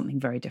become something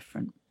very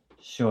different.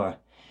 Sure.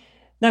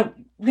 Now,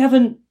 we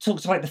haven't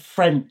talked about the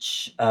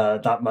French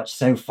that much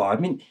so far.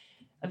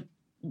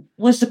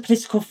 Was the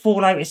political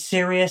fallout as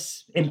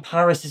serious in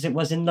Paris as it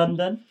was in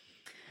London?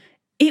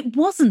 It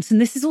wasn't.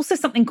 And this is also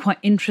something quite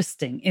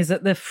interesting, is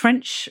that the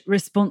French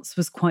response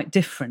was quite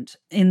different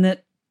in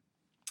that,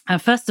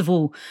 first of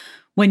all,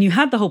 when you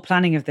had the whole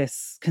planning of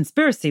this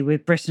conspiracy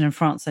with Britain and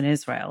France and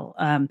Israel,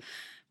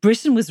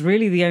 Britain was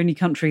really the only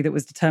country that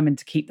was determined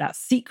to keep that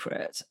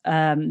secret.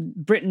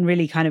 Britain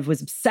really kind of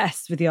was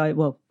obsessed with the idea,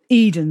 well,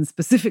 Eden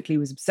specifically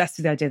was obsessed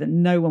with the idea that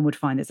no one would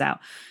find this out,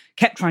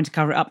 kept trying to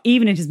cover it up.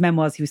 Even in his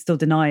memoirs, he was still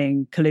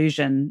denying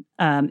collusion,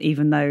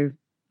 even though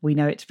we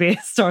know it to be a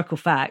historical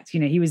fact.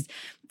 He was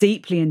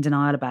deeply in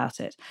denial about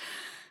it.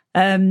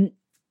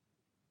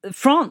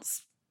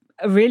 France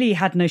really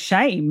had no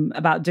shame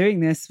about doing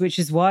this, which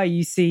is why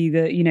you see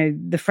that,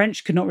 the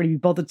French could not really be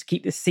bothered to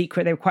keep this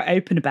secret. They were quite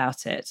open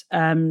about it,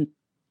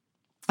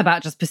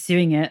 about just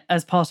pursuing it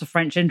as part of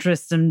French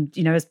interests and,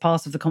 as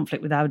part of the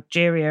conflict with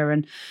Algeria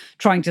and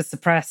trying to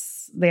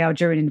suppress the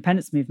Algerian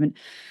independence movement.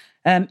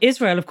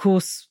 Israel, of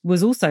course,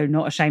 was also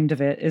not ashamed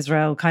of it.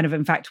 Israel kind of,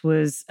 in fact,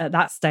 was at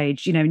that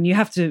stage, and you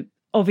have to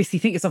obviously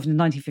think yourself in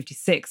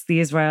 1956,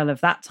 the Israel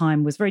of that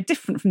time was very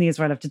different from the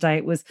Israel of today.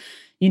 It was,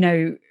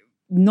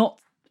 not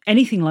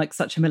anything like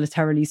such a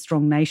militarily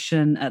strong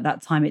nation at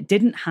that time. It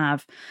didn't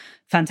have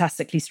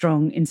fantastically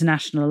strong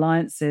international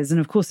alliances. And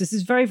of course, this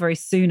is very, very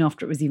soon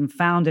after it was even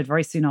founded,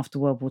 very soon after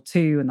World War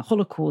II and the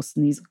Holocaust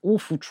and these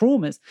awful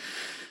traumas.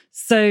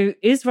 So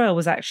Israel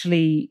was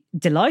actually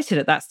delighted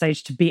at that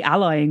stage to be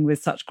allying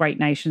with such great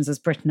nations as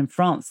Britain and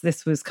France.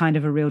 This was kind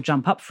of a real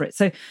jump up for it.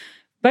 So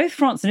both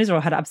France and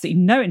Israel had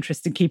absolutely no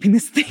interest in keeping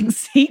this thing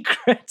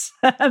secret.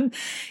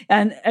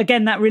 And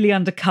again, that really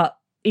undercut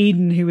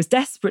Eden, who was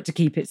desperate to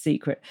keep it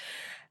secret.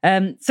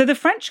 So the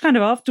French kind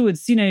of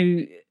afterwards,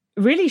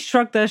 really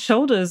shrugged their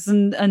shoulders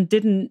and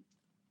didn't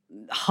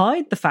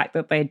hide the fact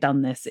that they had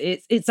done this.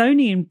 It's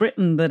only in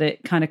Britain that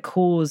it kind of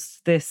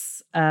caused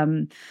this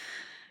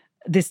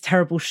this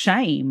terrible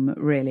shame,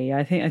 really.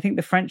 I think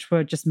the French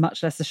were just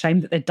much less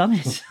ashamed that they'd done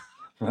it.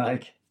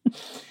 Right.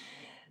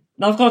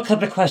 Now, I've got a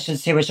couple of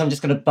questions here, which I'm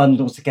just going to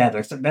bundle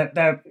together. So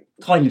they're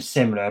kind of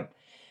similar.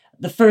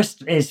 The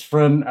first is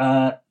from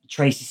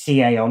Tracy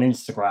CA on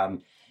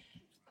Instagram.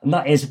 And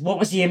that is, what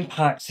was the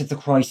impact of the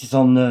crisis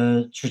on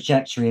the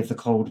trajectory of the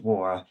Cold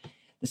War?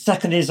 The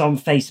second is on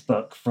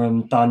Facebook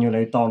from Daniel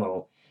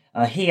O'Donnell.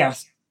 He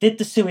asked, did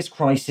the Suez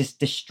Crisis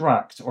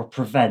distract or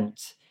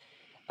prevent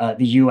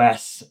the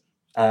US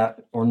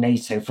or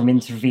NATO from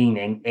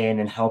intervening in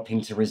and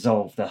helping to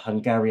resolve the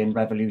Hungarian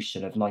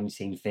Revolution of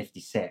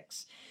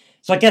 1956?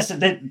 So I guess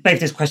that both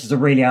these questions are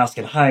really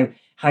asking how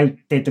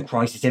did the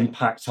crisis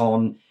impact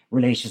on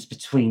relations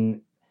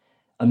between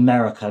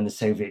America and the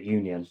Soviet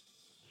Union?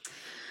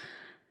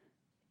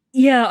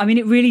 Yeah, I mean,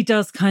 it really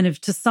does kind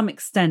of, to some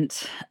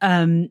extent,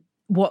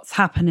 what's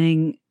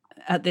happening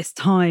at this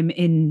time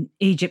in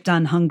Egypt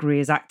and Hungary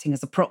is acting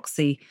as a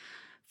proxy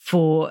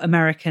for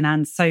American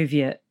and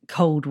Soviet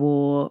Cold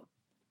War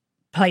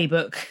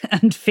playbook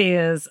and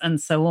fears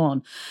and so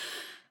on.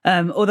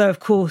 Although,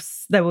 of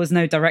course, there was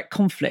no direct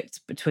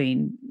conflict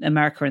between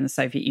America and the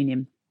Soviet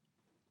Union.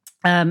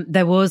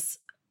 There was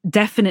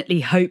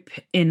definitely hope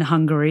in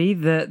Hungary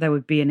that there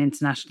would be an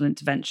international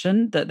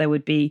intervention, that there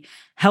would be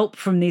help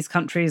from these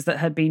countries that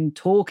had been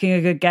talking a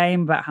good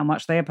game about how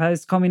much they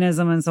opposed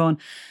communism and so on,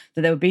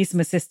 that there would be some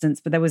assistance,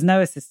 but there was no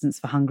assistance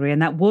for Hungary.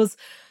 And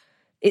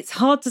it's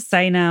hard to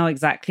say now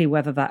exactly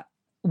whether that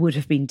would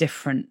have been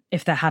different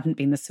if there hadn't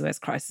been the Suez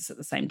Crisis at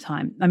the same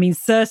time. I mean,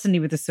 certainly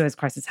with the Suez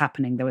Crisis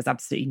happening, there was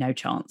absolutely no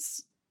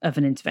chance of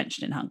an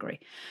intervention in Hungary.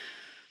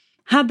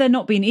 Had there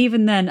not been,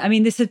 even then, I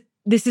mean, this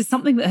is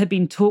something that had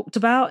been talked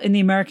about in the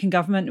American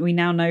government. We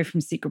now know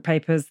from secret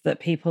papers that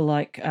people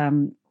like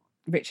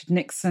Richard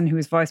Nixon, who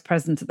was vice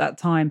president at that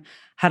time,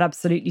 had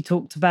absolutely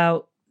talked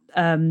about,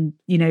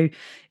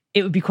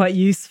 it would be quite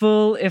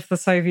useful if the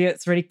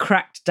Soviets really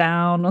cracked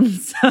down on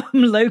some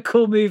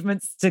local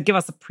movements to give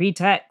us a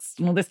pretext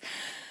and all this.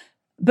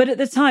 But at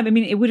the time, I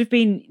mean, it would have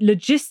been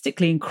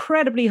logistically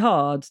incredibly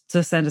hard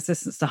to send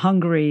assistance to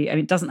Hungary. I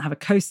mean, it doesn't have a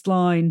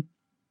coastline.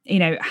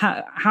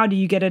 How do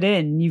you get it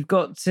in? You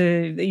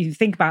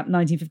think about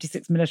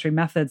 1956 military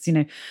methods,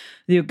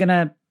 you're going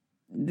to,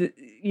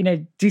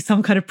 do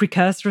some kind of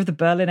precursor of the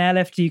Berlin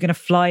airlift. Are you going to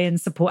fly in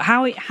support?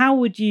 How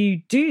would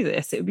you do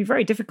this? It would be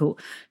very difficult.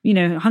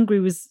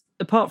 Hungary was,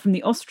 apart from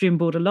the Austrian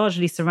border,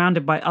 largely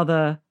surrounded by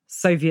other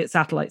Soviet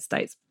satellite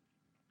states.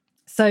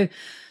 So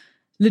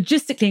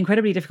logistically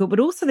incredibly difficult,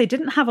 but also they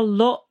didn't have a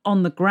lot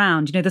on the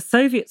ground. The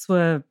Soviets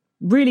were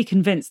really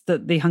convinced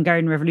that the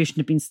Hungarian Revolution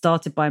had been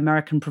started by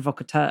American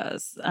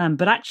provocateurs.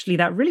 But actually,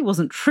 that really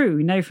wasn't true.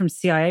 We know from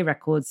CIA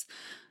records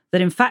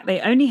that, in fact,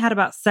 they only had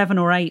about 7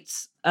 or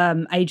 8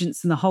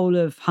 agents in the whole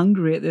of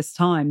Hungary at this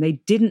time. They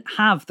didn't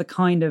have the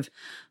kind of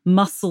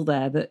muscle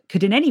there that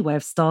could in any way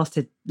have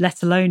started,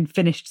 let alone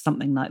finished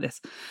something like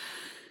this.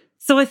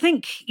 So I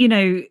think,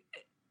 in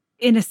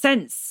a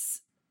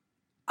sense,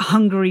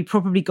 Hungary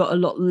probably got a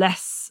lot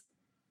less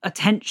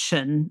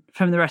attention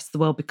from the rest of the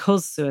world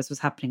because Suez was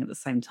happening at the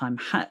same time.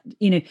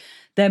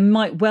 There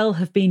might well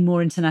have been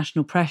more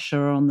international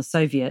pressure on the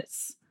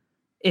Soviets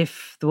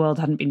if the world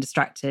hadn't been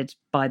distracted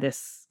by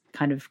this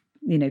kind of,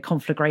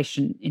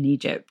 conflagration in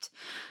Egypt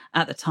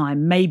at the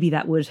time. Maybe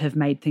that would have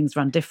made things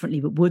run differently,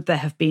 but would there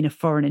have been a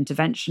foreign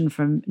intervention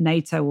from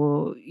NATO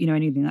or,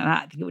 anything like that?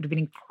 I think it would have been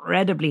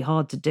incredibly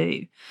hard to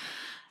do.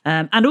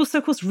 And also,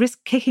 of course,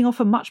 risk kicking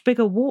off a much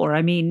bigger war.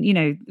 I mean,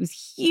 there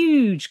was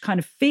huge kind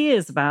of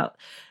fears about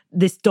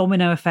this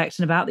domino effect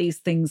and about these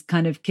things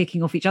kind of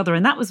kicking off each other.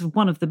 And that was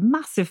one of the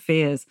massive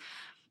fears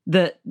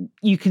that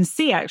you can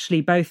see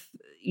actually both,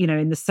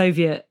 in the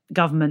Soviet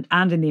government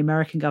and in the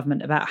American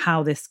government about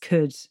how this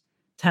could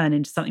turn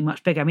into something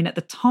much bigger. I mean, at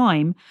the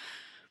time,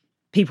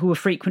 people were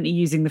frequently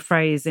using the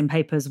phrase in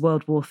papers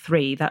World War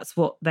III. That's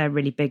what their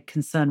really big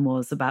concern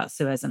was about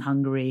Suez and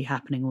Hungary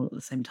happening all at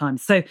the same time.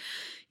 So,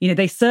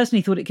 they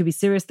certainly thought it could be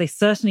serious. They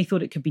certainly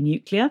thought it could be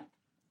nuclear.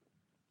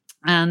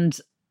 And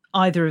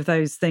either of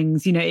those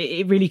things,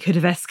 it really could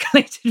have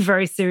escalated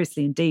very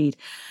seriously indeed.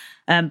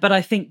 But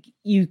I think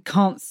you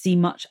can't see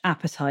much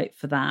appetite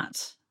for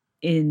that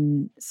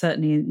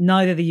certainly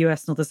neither the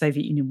US nor the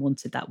Soviet Union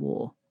wanted that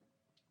war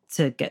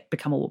to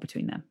become a war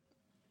between them.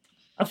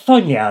 And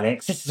finally,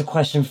 Alex, this is a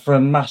question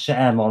from Masha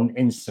M on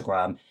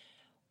Instagram.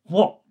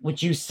 What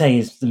would you say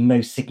is the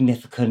most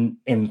significant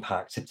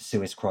impact of the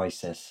Suez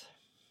Crisis?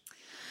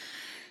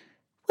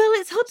 Well,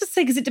 it's hard to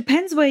say because it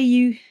depends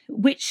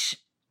which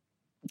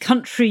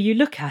country you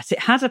look at. It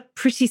had a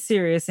pretty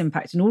serious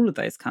impact in all of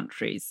those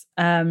countries.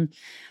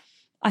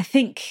 I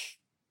think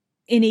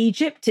in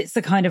Egypt, it's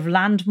a kind of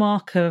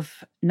landmark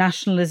of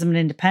nationalism and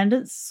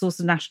independence, source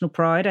of national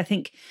pride. I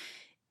think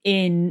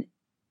in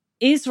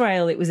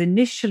Israel, it was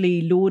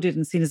initially lauded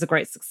and seen as a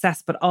great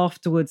success, but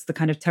afterwards the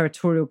kind of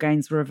territorial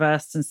gains were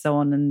reversed and so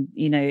on. And,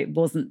 it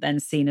wasn't then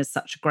seen as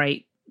such a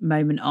great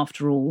moment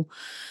after all.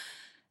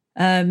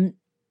 The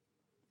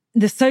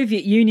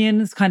Soviet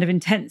Union's kind of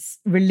intense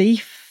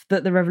relief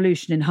that the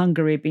revolution in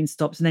Hungary had been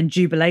stopped, and then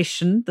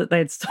jubilation that they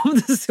had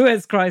stopped the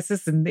Suez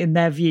Crisis in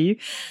their view.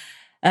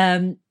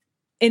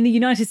 In the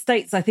United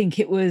States, I think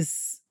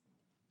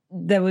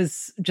there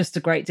was just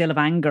a great deal of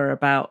anger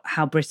about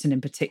how Britain in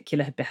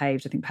particular had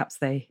behaved. I think perhaps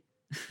they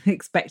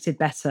expected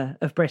better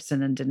of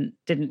Britain and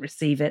didn't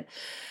receive it.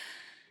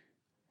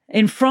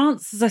 In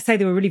France, as I say,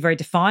 they were really very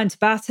defiant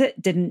about it,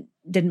 didn't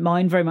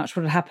mind very much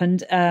what had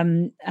happened,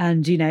 and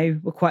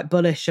were quite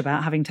bullish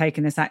about having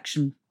taken this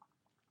action.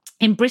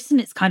 In Britain,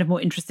 it's kind of more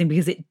interesting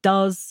because it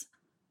does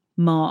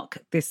mark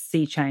this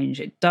sea change.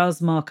 It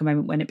does mark a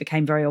moment when it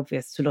became very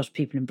obvious to a lot of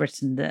people in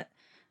Britain that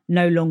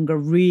no longer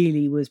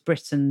really was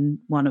Britain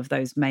one of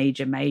those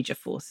major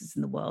forces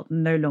in the world.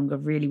 No longer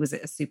really was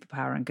it a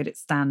superpower and could it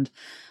stand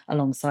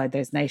alongside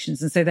those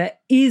nations. And so there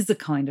is a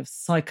kind of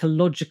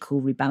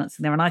psychological rebalancing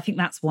there. And I think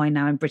that's why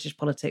now in British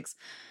politics,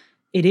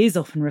 it is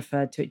often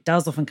referred to, it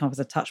does often come up as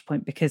a touch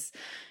point because,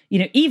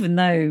 even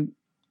though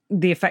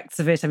the effects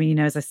of it,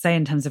 as I say,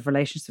 in terms of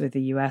relations with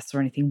the US or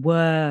anything,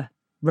 were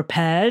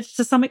repaired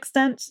to some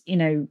extent,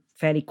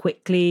 fairly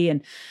quickly.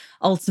 And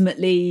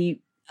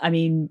ultimately,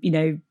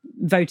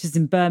 voters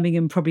in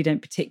Birmingham probably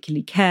don't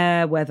particularly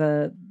care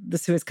whether the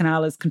Suez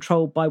Canal is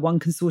controlled by one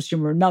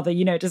consortium or another.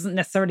 It doesn't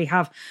necessarily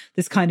have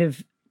this kind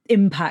of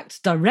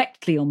impact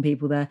directly on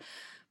people there.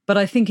 But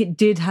I think it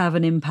did have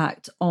an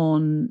impact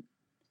on,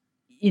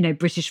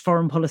 British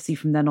foreign policy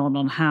from then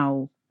on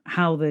how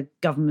the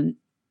government,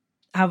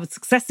 how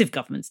successive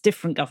governments,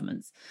 different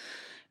governments,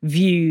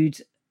 viewed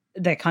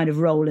their kind of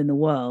role in the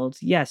world.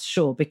 Yes,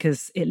 sure,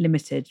 because it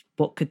limited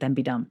what could then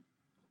be done.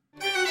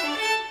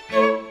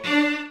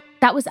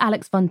 That was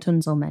Alex von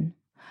Tunzelmann.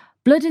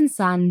 Blood and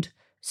Sand,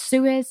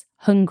 Suez,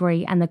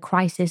 Hungary and the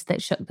Crisis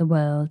That Shook the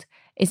World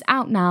is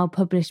out now,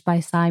 published by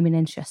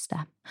Simon &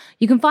 Schuster.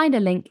 You can find a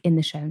link in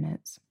the show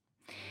notes.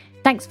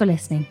 Thanks for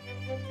listening.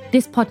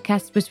 This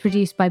podcast was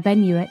produced by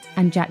Ben Hewitt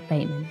and Jack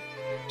Bateman.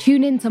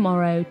 Tune in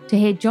tomorrow to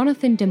hear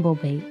Jonathan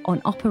Dimbleby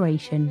on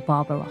Operation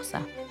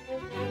Barbarossa.